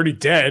already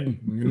dead.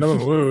 Nothing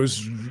to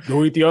lose.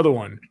 Go eat the other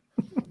one.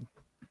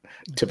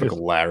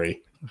 Typical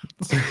Larry.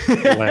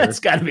 It's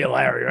got to be a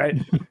Larry, right?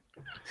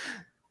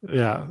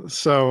 Yeah.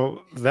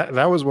 So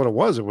that was what it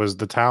was. It was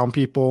the town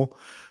people,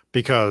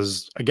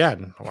 because,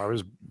 again, I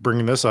was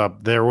bringing this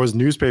up, there was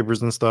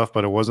newspapers and stuff,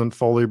 but it wasn't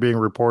fully being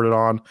reported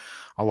on.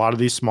 A lot of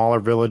these smaller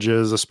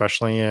villages,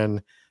 especially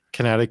in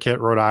Connecticut,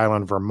 Rhode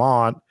Island,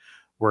 Vermont,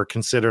 were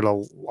considered a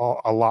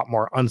lot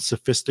more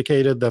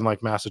unsophisticated than,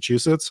 like,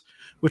 Massachusetts,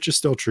 which is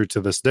still true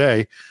to this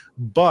day.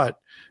 But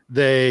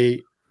there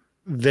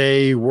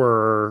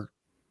were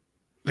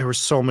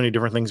so many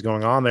different things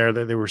going on there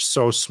that they were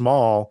so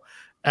small.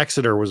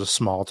 Exeter was a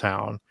small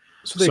town.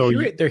 So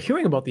they're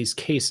hearing about these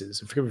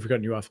cases. Forgive me for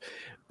cutting you off.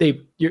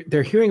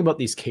 They're hearing about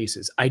these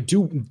cases.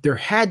 There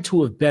had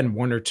to have been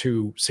one or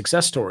two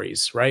success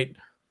stories, right?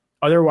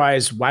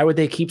 Otherwise, why would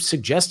they keep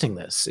suggesting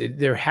this?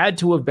 There had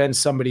to have been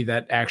somebody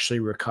that actually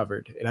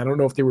recovered. And I don't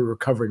know if they were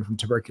recovering from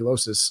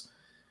tuberculosis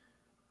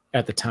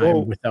at the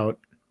time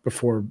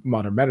before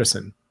modern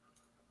medicine.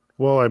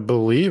 Well, I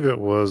believe it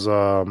was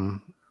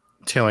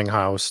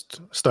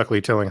Tillinghast,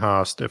 Stuckley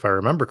Tillinghast, if I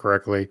remember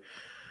correctly.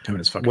 Him and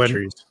his fucking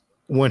trees.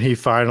 When he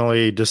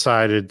finally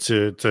decided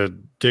to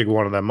dig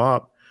one of them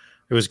up,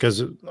 it was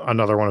because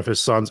another one of his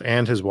sons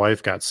and his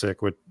wife got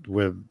sick with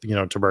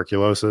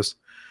tuberculosis,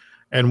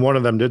 and one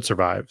of them did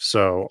survive.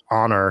 So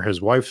Honor,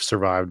 his wife,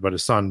 survived, but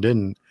his son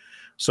didn't.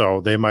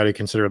 So they might have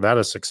considered that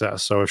a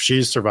success. So if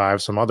she's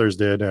survived, some others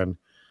did, and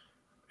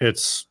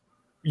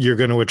you're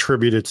going to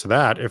attribute it to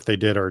that if they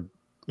did, or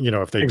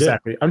if they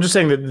exactly. did. I'm just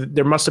saying that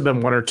there must have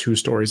been one or two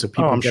stories of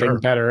people getting sure.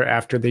 better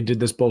after they did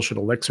this bullshit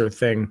elixir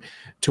thing,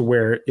 to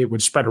where it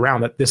would spread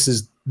around that this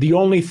is the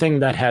only thing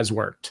that has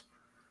worked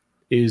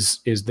is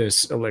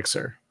this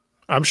elixir.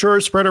 I'm sure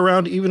it spread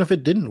around even if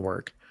it didn't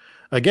work.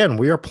 Again,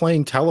 we are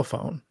playing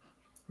telephone.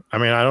 I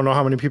mean, I don't know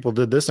how many people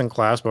did this in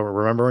class, but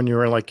remember when you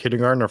were in, like,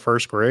 kindergarten or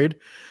first grade,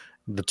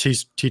 the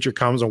teacher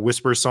comes and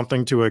whispers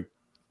something to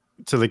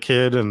the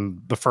kid in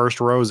the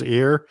first row's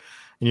ear,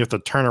 and you have to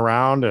turn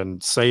around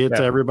and say it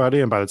to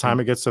everybody. And by the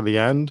time it gets to the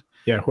end,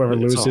 whoever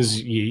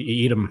loses, you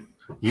eat them.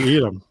 You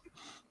eat them.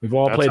 We've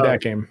all played that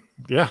game.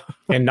 Yeah.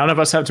 And none of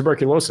us have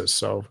tuberculosis.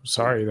 So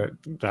sorry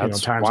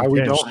that's times why we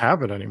changed. don't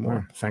have it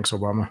anymore. Thanks,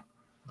 Obama.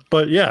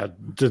 But yeah,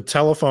 the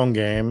telephone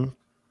game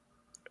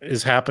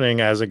is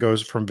happening as it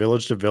goes from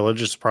village to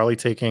village. It's probably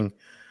taking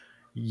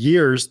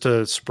years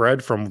to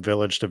spread from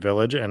village to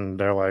village. And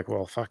they're like,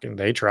 well, fucking,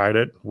 they tried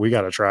it. We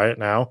got to try it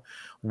now.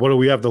 What do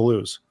we have to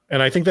lose?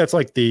 And I think that's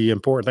like the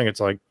important thing.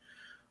 It's like,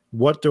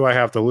 what do I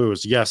have to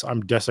lose? Yes,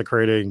 I'm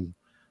desecrating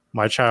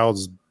my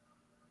child's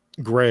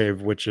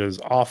grave, which is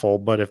awful.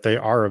 But if they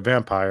are a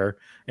vampire,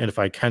 and if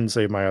I can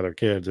save my other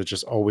kids, it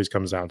just always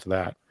comes down to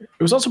that.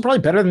 It was also probably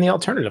better than the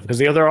alternative, because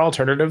the other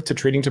alternative to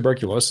treating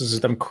tuberculosis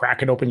is them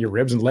cracking open your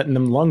ribs and letting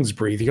them lungs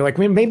breathe. You're like,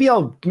 maybe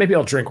I'll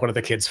drink one of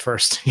the kids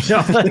first. You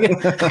know,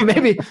 like,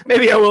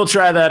 maybe I will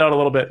try that out a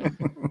little bit.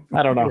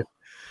 I don't know.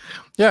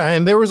 Yeah,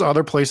 and there was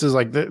other places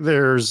like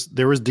there was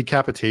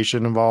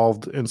decapitation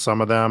involved in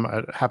some of them.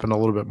 It happened a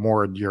little bit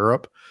more in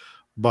Europe,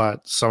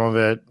 but some of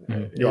it.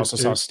 You also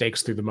saw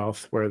stakes through the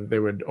mouth, where they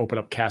would open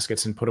up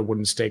caskets and put a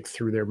wooden stake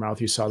through their mouth.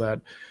 You saw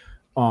that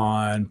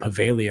on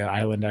Pavelia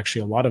Island.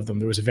 Actually, a lot of them.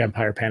 There was a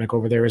vampire panic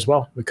over there as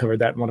well. We covered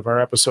that in one of our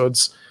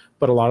episodes.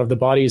 But a lot of the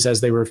bodies, as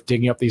they were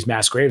digging up these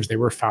mass graves, they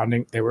were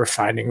finding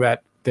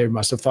that they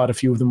must have thought a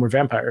few of them were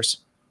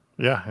vampires.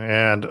 Yeah,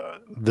 and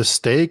the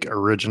stake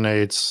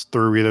originates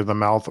through either the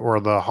mouth or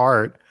the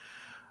heart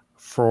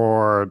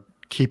for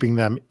keeping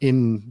them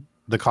in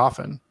the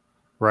coffin,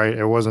 right?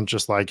 It wasn't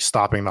just like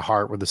stopping the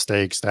heart with the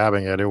stake,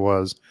 stabbing it. It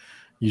was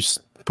you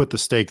put the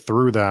stake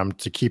through them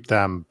to keep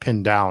them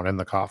pinned down in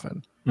the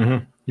coffin.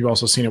 Mm-hmm. You've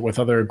also seen it with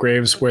other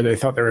graves where they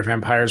thought they were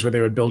vampires, where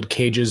they would build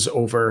cages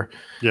over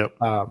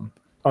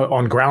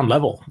on ground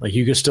level. Like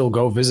you could still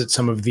go visit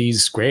some of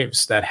these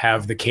graves that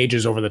have the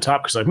cages over the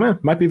top because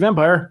might be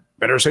vampire.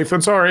 Better safe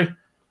than sorry.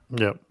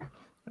 Yep.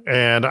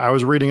 And I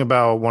was reading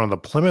about one of the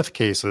Plymouth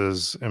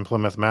cases in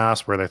Plymouth,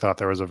 Mass, where they thought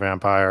there was a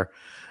vampire.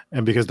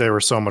 And because they were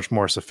so much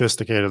more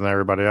sophisticated than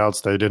everybody else,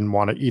 they didn't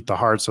want to eat the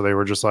heart. So they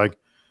were just like,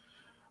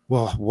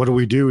 well, what do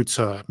we do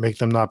to make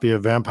them not be a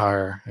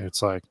vampire?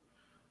 It's like,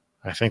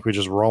 I think we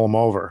just roll them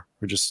over.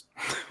 We just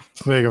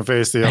make them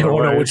face the other way.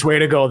 They don't know which way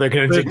to go. They're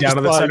going to dig down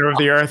to the center of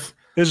the earth.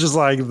 It's just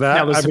like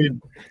that.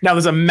 Now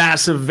there's a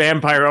massive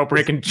vampire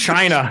outbreak in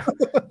China.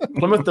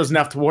 Plymouth doesn't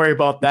have to worry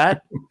about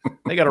that.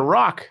 They got a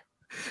rock.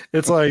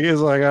 It's like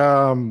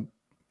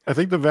I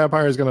think the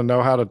vampire is going to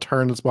know how to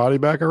turn its body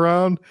back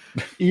around.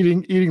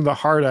 Eating the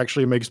heart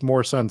actually makes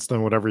more sense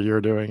than whatever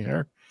you're doing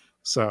here.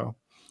 So,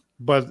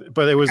 but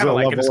it was a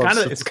level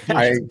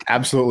I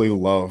absolutely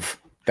love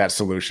that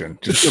solution.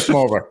 Just flip them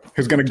over.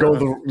 Who's going to go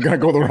the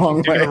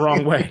wrong way? The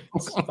wrong way.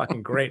 It's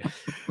fucking great.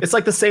 It's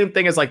like the same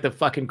thing as like the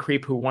fucking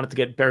creep who wanted to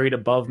get buried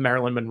above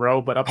Marilyn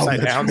Monroe, but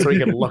upside down so he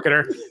could look at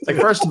her. Like,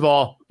 first of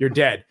all, you're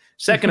dead.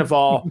 Second of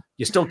all,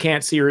 you still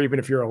can't see her even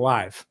if you're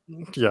alive.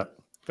 Yeah.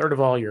 Third of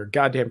all, you're a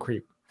goddamn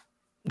creep.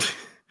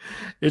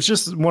 It's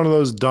just one of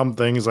those dumb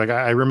things. Like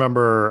I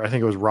remember, I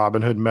think it was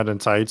Robin Hood Men in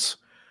Tights,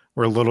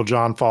 where Little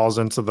John falls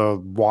into the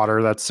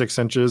water that's 6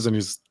 inches and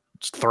he's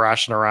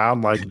thrashing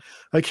around like,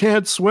 I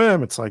can't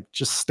swim. It's like,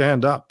 just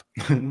stand up.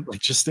 Like,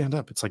 just stand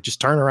up. It's like, just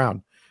turn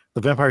around.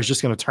 The vampire's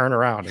just going to turn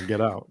around and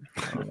get out.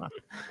 It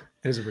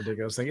is a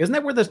ridiculous thing. Isn't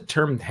that where the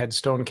term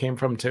headstone came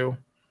from too?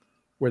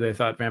 Where they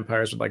thought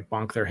vampires would like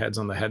bonk their heads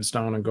on the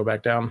headstone and go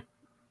back down?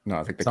 No,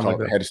 I think they call it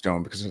the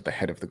headstone because it's at the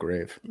head of the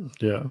grave.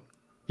 Yeah.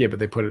 Yeah, but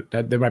they put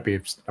it, there might be,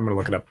 I'm going to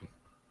look it up.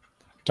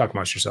 Talk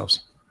amongst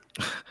yourselves.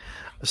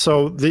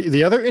 So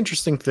the other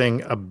interesting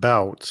thing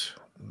about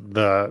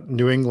the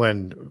New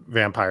England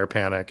vampire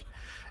panic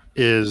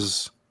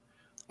is,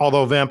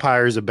 although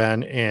vampires have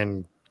been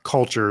in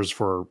cultures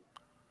for,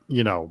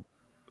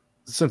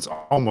 since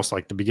almost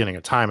like the beginning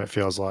of time, it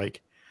feels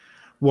like,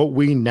 what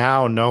we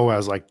now know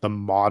as like the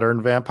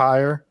modern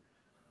vampire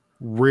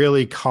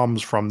really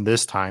comes from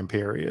this time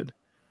period.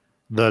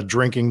 The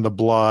drinking the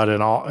blood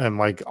and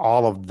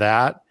all of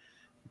that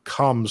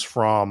comes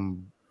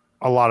from,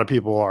 a lot of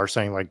people are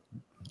saying like,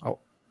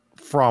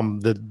 from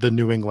the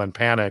New England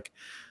panic,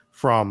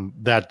 from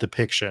that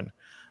depiction,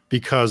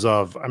 because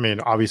of,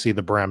 obviously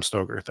the Bram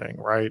Stoker thing,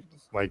 right?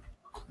 Like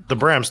the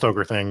Bram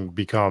Stoker thing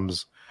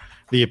becomes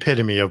the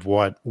epitome of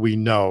what we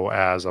know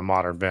as a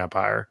modern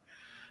vampire.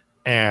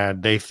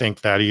 And they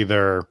think that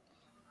either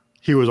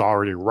he was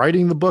already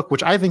writing the book,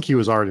 which I think he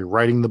was already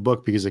writing the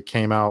book because it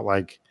came out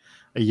like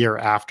a year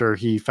after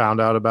he found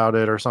out about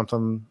it or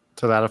something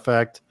to that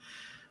effect.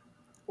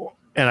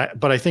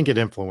 But I think it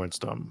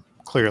influenced him.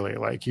 Clearly,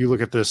 like you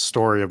look at this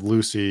story of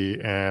Lucy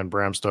and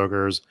Bram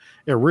Stoker's,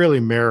 it really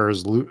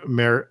mirrors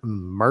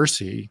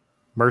Mercy's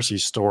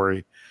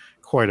story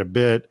quite a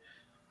bit.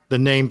 The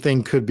name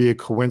thing could be a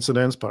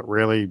coincidence, but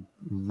really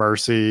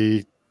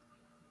Mercy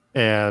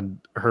and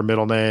her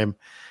middle name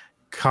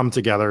come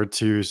together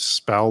to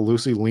spell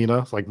Lucy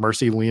Lena, like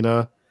Mercy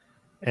Lena,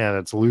 and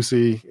it's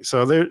Lucy.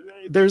 So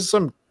there's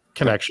some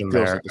connection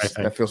there. I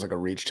think that feels like a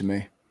reach to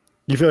me.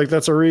 You feel like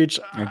that's a reach?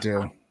 I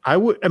do. I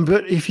would,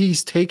 but if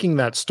he's taking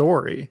that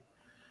story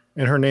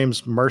and her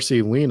name's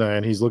Mercy Lena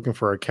and he's looking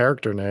for a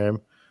character name,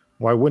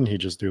 why wouldn't he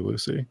just do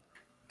Lucy?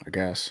 I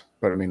guess.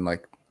 But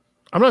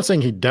I'm not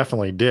saying he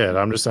definitely did.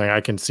 I'm just saying I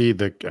can see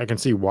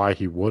why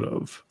he would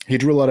have. He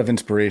drew a lot of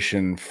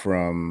inspiration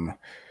from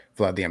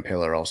Vlad the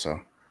Impaler also.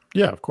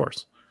 Yeah, of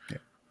course. Yeah.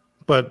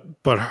 But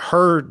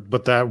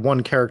that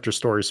one character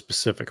story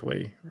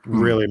specifically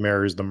really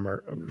mirrors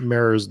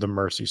the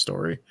Mercy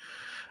story.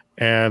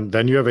 And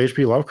then you have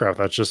H.P. Lovecraft.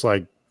 That's just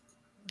like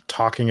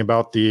talking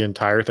about the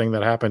entire thing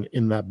that happened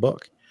in that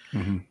book.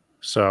 Mm-hmm.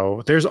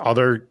 So there's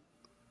other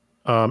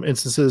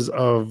instances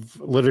of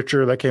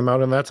literature that came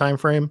out in that time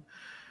frame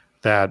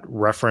that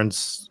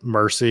reference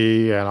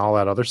Mercy and all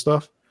that other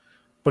stuff.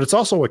 But it's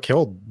also what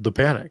killed the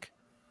panic.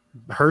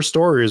 Her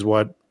story is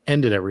what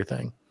ended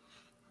everything,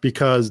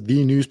 because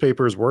the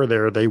newspapers were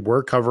there. They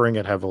were covering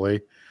it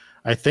heavily.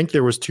 I think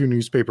there was 2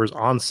 newspapers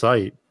on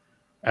site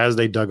as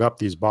they dug up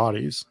these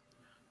bodies.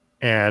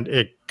 And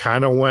it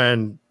kind of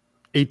went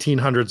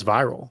 1800s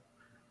viral.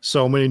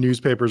 So many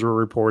newspapers were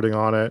reporting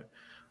on it.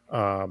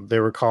 They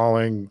were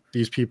calling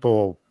these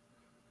people,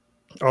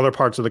 other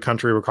parts of the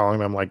country were calling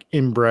them like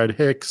inbred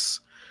hicks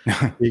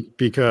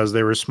because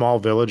they were small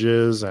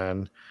villages,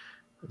 and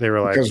they were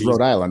like, because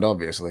Rhode Island,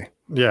 obviously.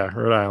 Yeah,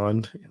 Rhode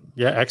Island.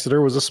 Yeah,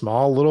 Exeter was a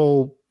small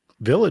little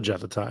village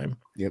at the time.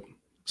 Yep.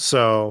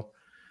 So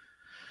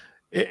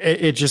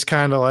it just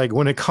kind of like,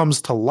 when it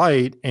comes to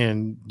light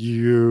and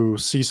you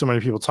see so many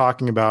people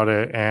talking about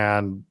it,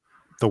 and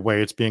the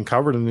way it's being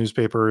covered in the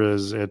newspaper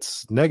is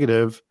it's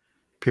negative,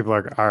 people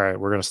are like, all right,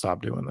 we're going to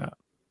stop doing that.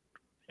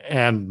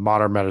 And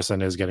modern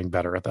medicine is getting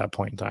better at that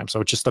point in time.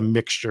 So it's just a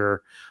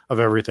mixture of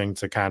everything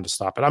to kind of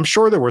stop it. I'm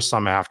sure there were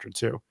some after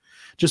too.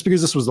 Just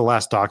because this was the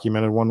last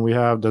documented one we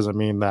have doesn't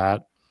mean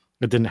that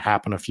it didn't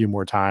happen a few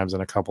more times in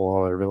a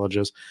couple other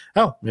villages.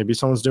 Oh, maybe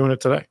someone's doing it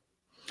today.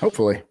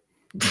 Hopefully.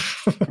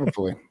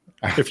 Hopefully.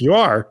 If you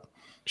are,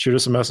 shoot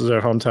us a message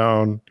at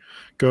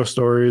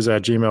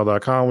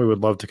hometownghoststories@gmail.com. We would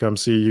love to come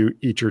see you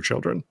eat your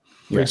children.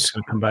 Yes,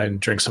 come by and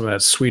drink some of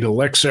that sweet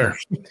elixir.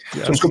 Yes. So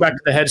let's go back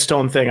to the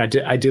headstone thing.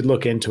 I did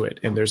look into it,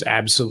 and there's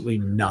absolutely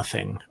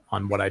nothing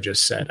on what I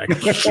just said.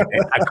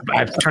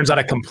 Turns out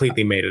I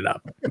completely made it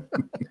up.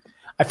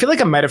 I feel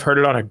like I might have heard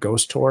it on a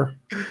ghost tour.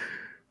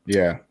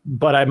 Yeah.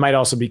 But I might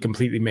also be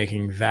completely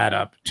making that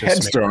up.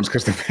 Headstones,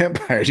 because the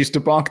vampires used to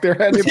bonk their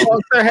heads. They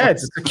bonk their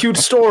heads. It's a cute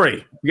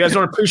story. You guys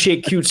don't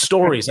appreciate cute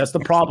stories. That's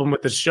the problem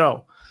with this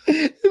show.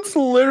 It's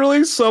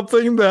literally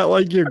something that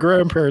like your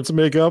grandparents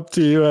make up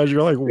to you as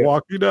you're like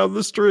walking down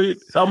the street.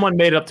 Someone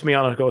made it up to me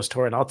on a ghost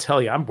tour, and I'll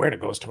tell you, I'm wearing a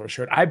ghost tour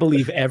shirt. I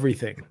believe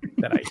everything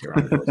that I hear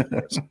on ghost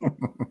tours.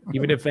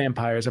 Even if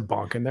vampires are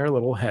bonking their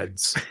little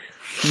heads,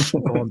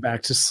 going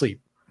back to sleep.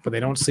 But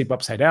they don't sleep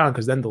upside down,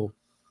 because then they'll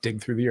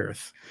dig through the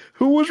earth.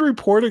 Who was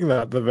reporting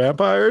that? The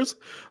vampires?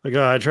 Like,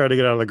 I tried to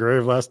get out of the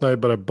grave last night,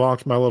 but I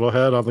bonked my little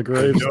head on the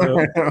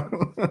gravestone.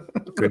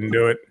 Couldn't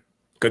do it.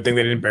 Good thing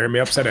they didn't bury me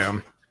upside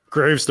down.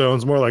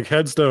 Gravestones, more like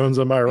headstones,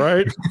 am I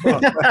right?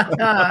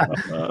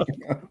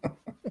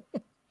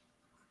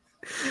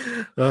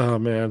 Oh,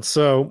 man.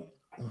 So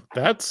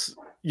that's,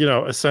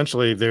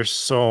 essentially there's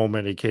so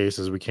many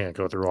cases. We can't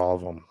go through all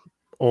of them.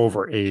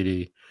 Over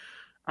 80.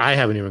 I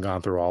haven't even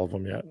gone through all of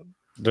them yet.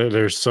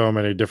 There's so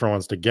many different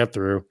ones to get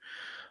through.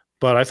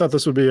 But I thought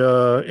this would be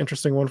an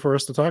interesting one for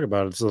us to talk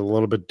about. It's a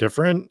little bit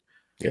different.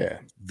 Yeah.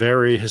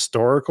 Very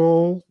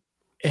historical.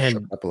 And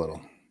shut up a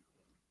little.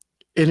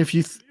 And if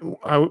you,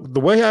 the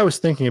way I was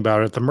thinking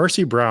about it, the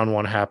Mercy Brown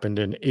one happened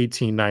in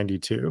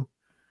 1892,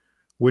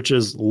 which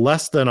is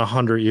less than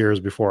 100 years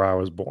before I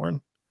was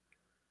born.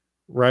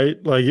 Right?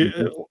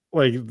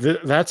 Like,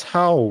 that's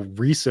how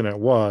recent it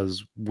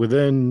was.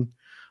 Within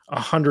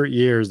 100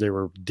 years, they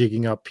were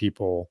digging up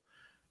people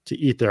to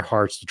eat their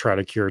hearts to try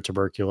to cure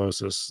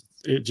tuberculosis.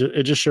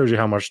 It just shows you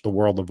how much the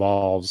world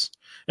evolves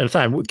in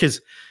time. Because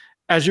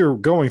as you're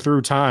going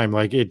through time,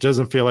 like, it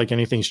doesn't feel like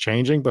anything's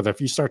changing. But if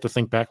you start to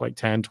think back like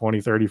 10, 20,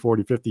 30,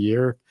 40, 50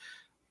 years,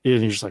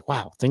 and you're just like,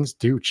 wow, things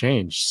do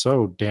change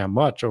so damn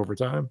much over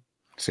time.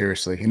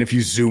 Seriously. And if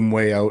you zoom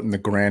way out in the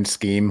grand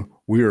scheme,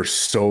 we are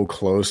so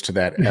close to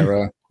that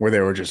era where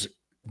they were just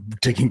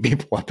digging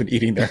people up and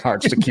eating their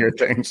hearts to cure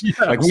things.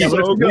 Yeah, like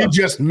we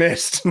just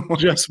missed.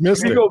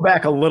 If you go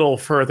back a little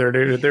further,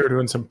 they were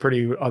doing some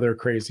pretty other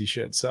crazy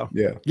shit. So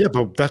yeah,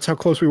 but that's how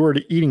close we were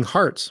to eating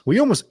hearts. We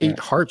almost ate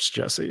hearts,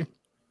 Jesse.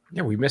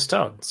 Yeah, we missed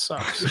out. It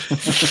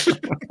sucks.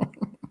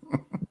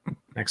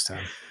 Next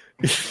time.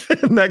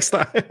 Next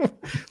time.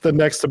 The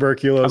next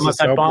tuberculosis.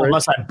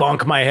 Unless I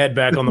bonk my head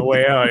back on the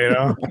way out,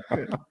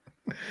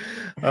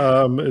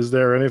 Is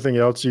there anything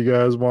else you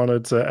guys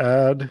wanted to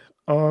add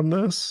on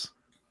this?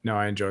 No,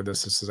 I enjoyed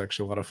this. This is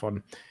actually a lot of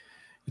fun.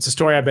 It's a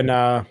story I've been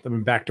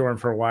backdooring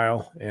for a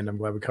while, and I'm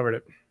glad we covered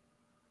it.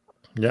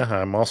 Yeah,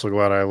 I'm also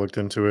glad I looked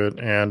into it.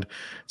 And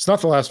it's not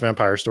the last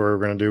vampire story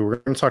we're going to do. We're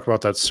going to talk about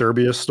that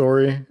Serbia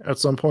story at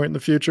some point in the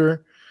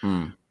future.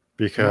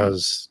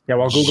 Because,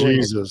 while Googling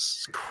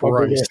Jesus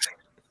Christ.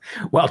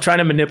 While trying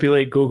to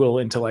manipulate Google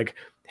into like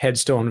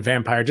headstone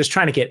vampire, just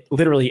trying to get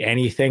literally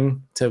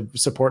anything to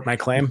support my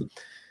claim.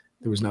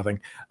 There was nothing.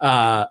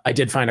 I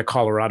did find a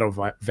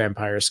Colorado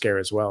vampire scare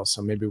as well.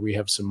 So maybe we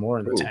have some more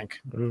in the tank.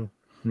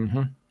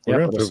 Mm-hmm.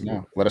 Let us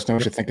know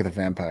what you think of the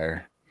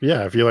vampire.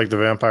 Yeah, if you like the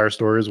vampire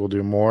stories, we'll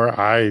do more.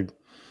 I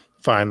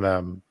find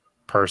them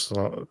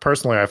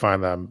personally, I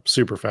find them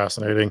super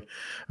fascinating.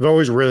 I've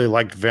always really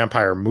liked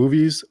vampire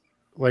movies,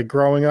 like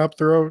growing up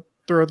throughout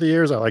the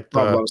years. I like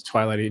the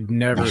Twilight. He'd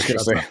never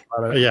shut up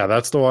about it. Yeah,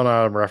 that's the one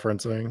I'm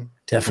referencing.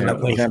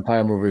 Definitely.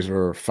 Vampire movies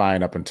were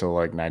fine up until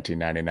like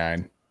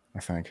 1999. I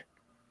think.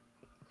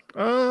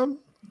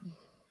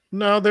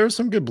 No, there's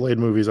some good Blade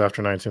movies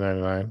after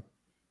 1999.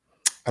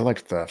 I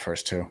liked the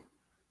first two.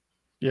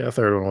 Yeah, the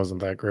third one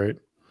wasn't that great.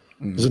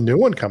 There's a new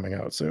one coming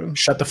out soon.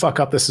 Shut the fuck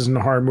up. This isn't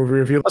a horror movie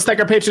review. Let's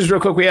thank our patrons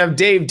real quick. We have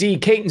Dave D,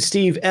 Kate and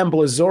Steve, M.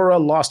 Blazora,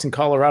 Lost in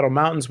Colorado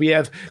Mountains. We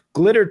have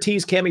Glitter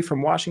Tease Cami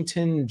from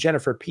Washington,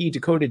 Jennifer P,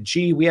 Dakota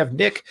G. We have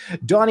Nick,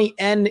 Donnie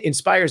N,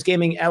 Inspires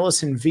Gaming,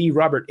 Allison V,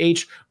 Robert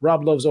H,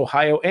 Rob Loves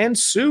Ohio, and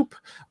Soup.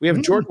 We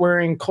have George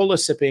Wearing, Cola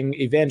Sipping,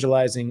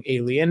 Evangelizing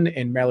Alien,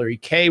 and Mallory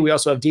K. We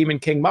also have Demon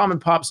King, Mom and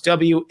Pops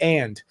W,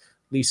 and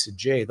Lisa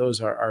J.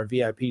 Those are our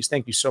VIPs.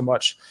 Thank you so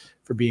much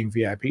for being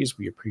VIPs.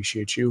 We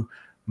appreciate you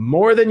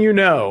more than you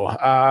know.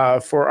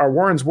 For our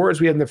Warren's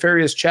Words, we have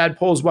Nefarious Chad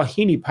Poles,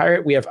 Wahini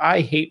Pirate. We have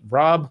I Hate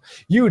Rob,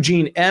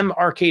 Eugene M,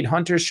 Arcade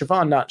Hunters,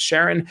 Siobhan Not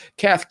Sharon,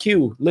 Kath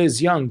Q,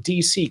 Liz Young,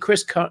 DC,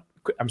 Chris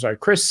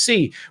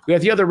C. We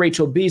have the other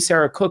Rachel B,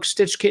 Sarah Cook,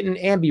 Stitch Kitten,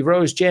 Ambi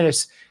Rose,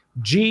 Janice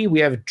G. We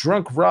have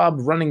Drunk Rob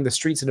running the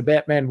streets in a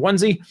Batman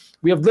onesie.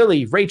 We have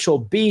Lily, Rachel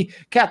B,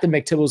 Captain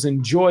McTibbles,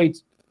 Enjoy.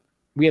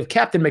 We have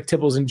Captain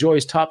McTibbles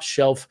Enjoys Top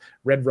Shelf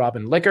Red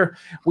Robin Liquor.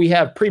 We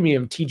have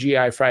Premium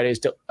TGI Fridays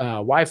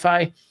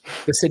Wi-Fi.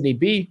 The Sydney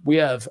B. We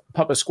have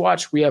Papa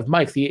Squatch. We have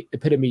Mike, the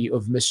epitome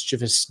of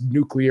mischievous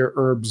nuclear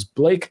herbs,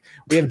 Blake.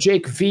 We have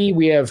Jake V.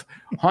 We have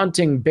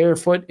Haunting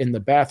Barefoot in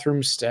the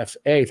Bathroom, Steph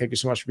A. Thank you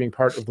so much for being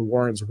part of the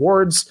Warren's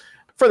Wards.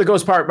 For the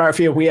Ghost Pirate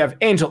Mafia, we have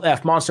Angel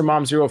F, Monster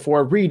Mom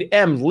 04, Reed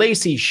M,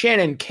 Lacey,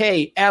 Shannon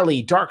K,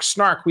 Allie, Dark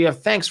Snark. We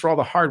have thanks for all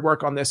the hard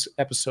work on this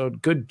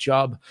episode. Good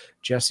job,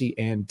 Jesse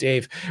and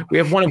Dave. We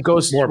have one of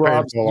Ghost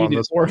Rob's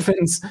Needed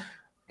Orphans.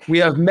 We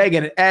have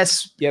Megan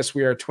S. Yes,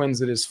 we are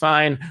twins. It is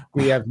fine.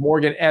 We have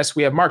Morgan S.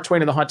 We have Mark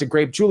Twain of the Haunted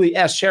Grape, Julie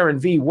S, Sharon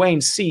V,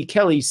 Wayne C,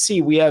 Kelly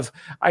C. We have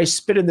I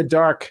Spit in the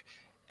Dark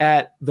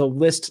at the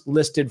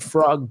listed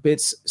Frog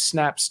Bits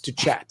Snaps to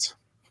Chat.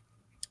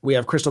 We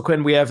have Crystal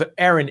Quinn. We have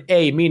Aaron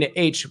A, Mina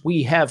H.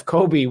 We have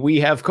Kobe. We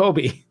have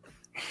Kobe.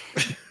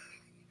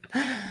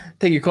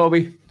 Thank you,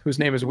 Kobe, whose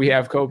name is We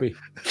Have Kobe.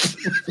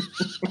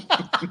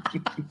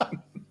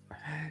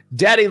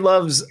 Daddy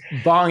loves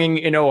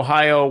bonging in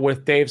Ohio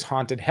with Dave's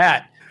haunted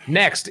hat.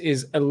 Next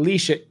is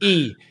Alicia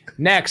E.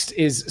 Next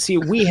is, see,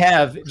 we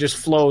have just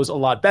flows a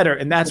lot better,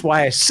 and that's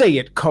why I say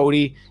it,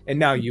 Cody, and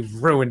now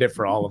you've ruined it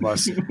for all of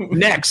us.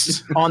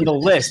 Next on the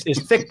list is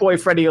Thick Boy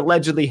Freddy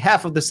allegedly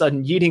half of the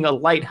sudden yeeting a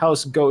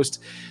lighthouse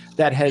ghost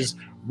that has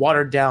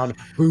watered down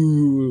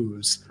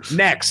booze.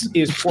 Next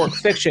is Pork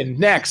Fiction.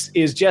 Next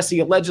is Jesse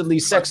allegedly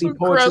sexy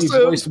poetry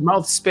voiced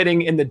mouth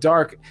spitting in the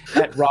dark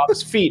at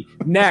Rob's feet.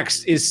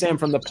 Next is Sam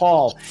from the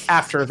Paul.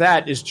 After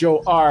that is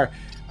Joe R.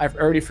 I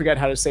already forgot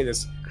how to say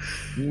this.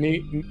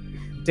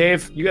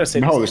 Dave, you gotta say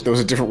this. No, there was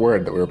a different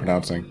word that we were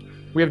pronouncing.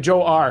 We have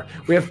Joe R.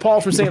 We have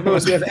Paul from St.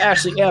 Louis. We have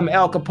Ashley M.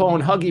 Al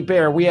Capone, Huggy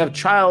Bear. We have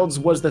Childs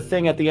was the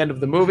thing at the end of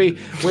the movie.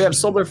 We have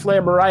Solar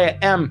Flare Mariah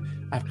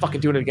M. I'm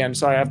fucking doing it again.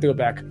 Sorry, I have to go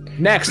back.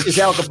 Next is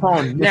Al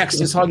Capone.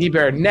 Next is Huggy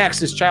Bear.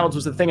 Next is Childs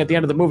was the thing at the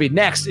end of the movie.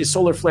 Next is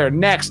Solar Flare.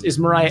 Next is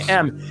Mariah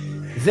M.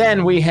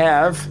 Then we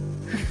have...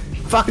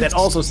 Fuck, that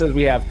also says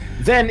we have.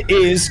 Then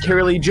is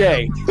Carolee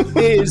J.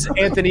 Is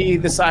Anthony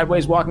the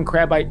Sideways Walking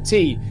Crabite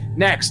T.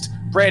 Next,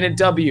 Brandon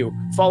W.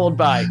 Followed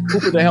by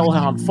Cooper the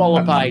Hellhound.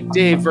 Followed by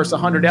Dave vs.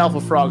 100 Alpha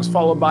Frogs.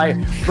 Followed by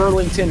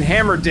Burlington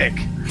Hammerdick.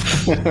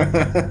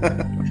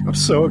 I'm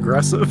so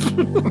aggressive.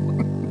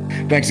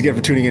 Thanks again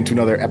for tuning in to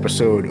another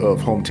episode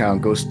of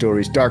Hometown Ghost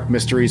Stories Dark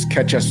Mysteries.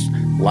 Catch us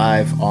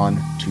live on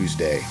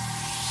Tuesday.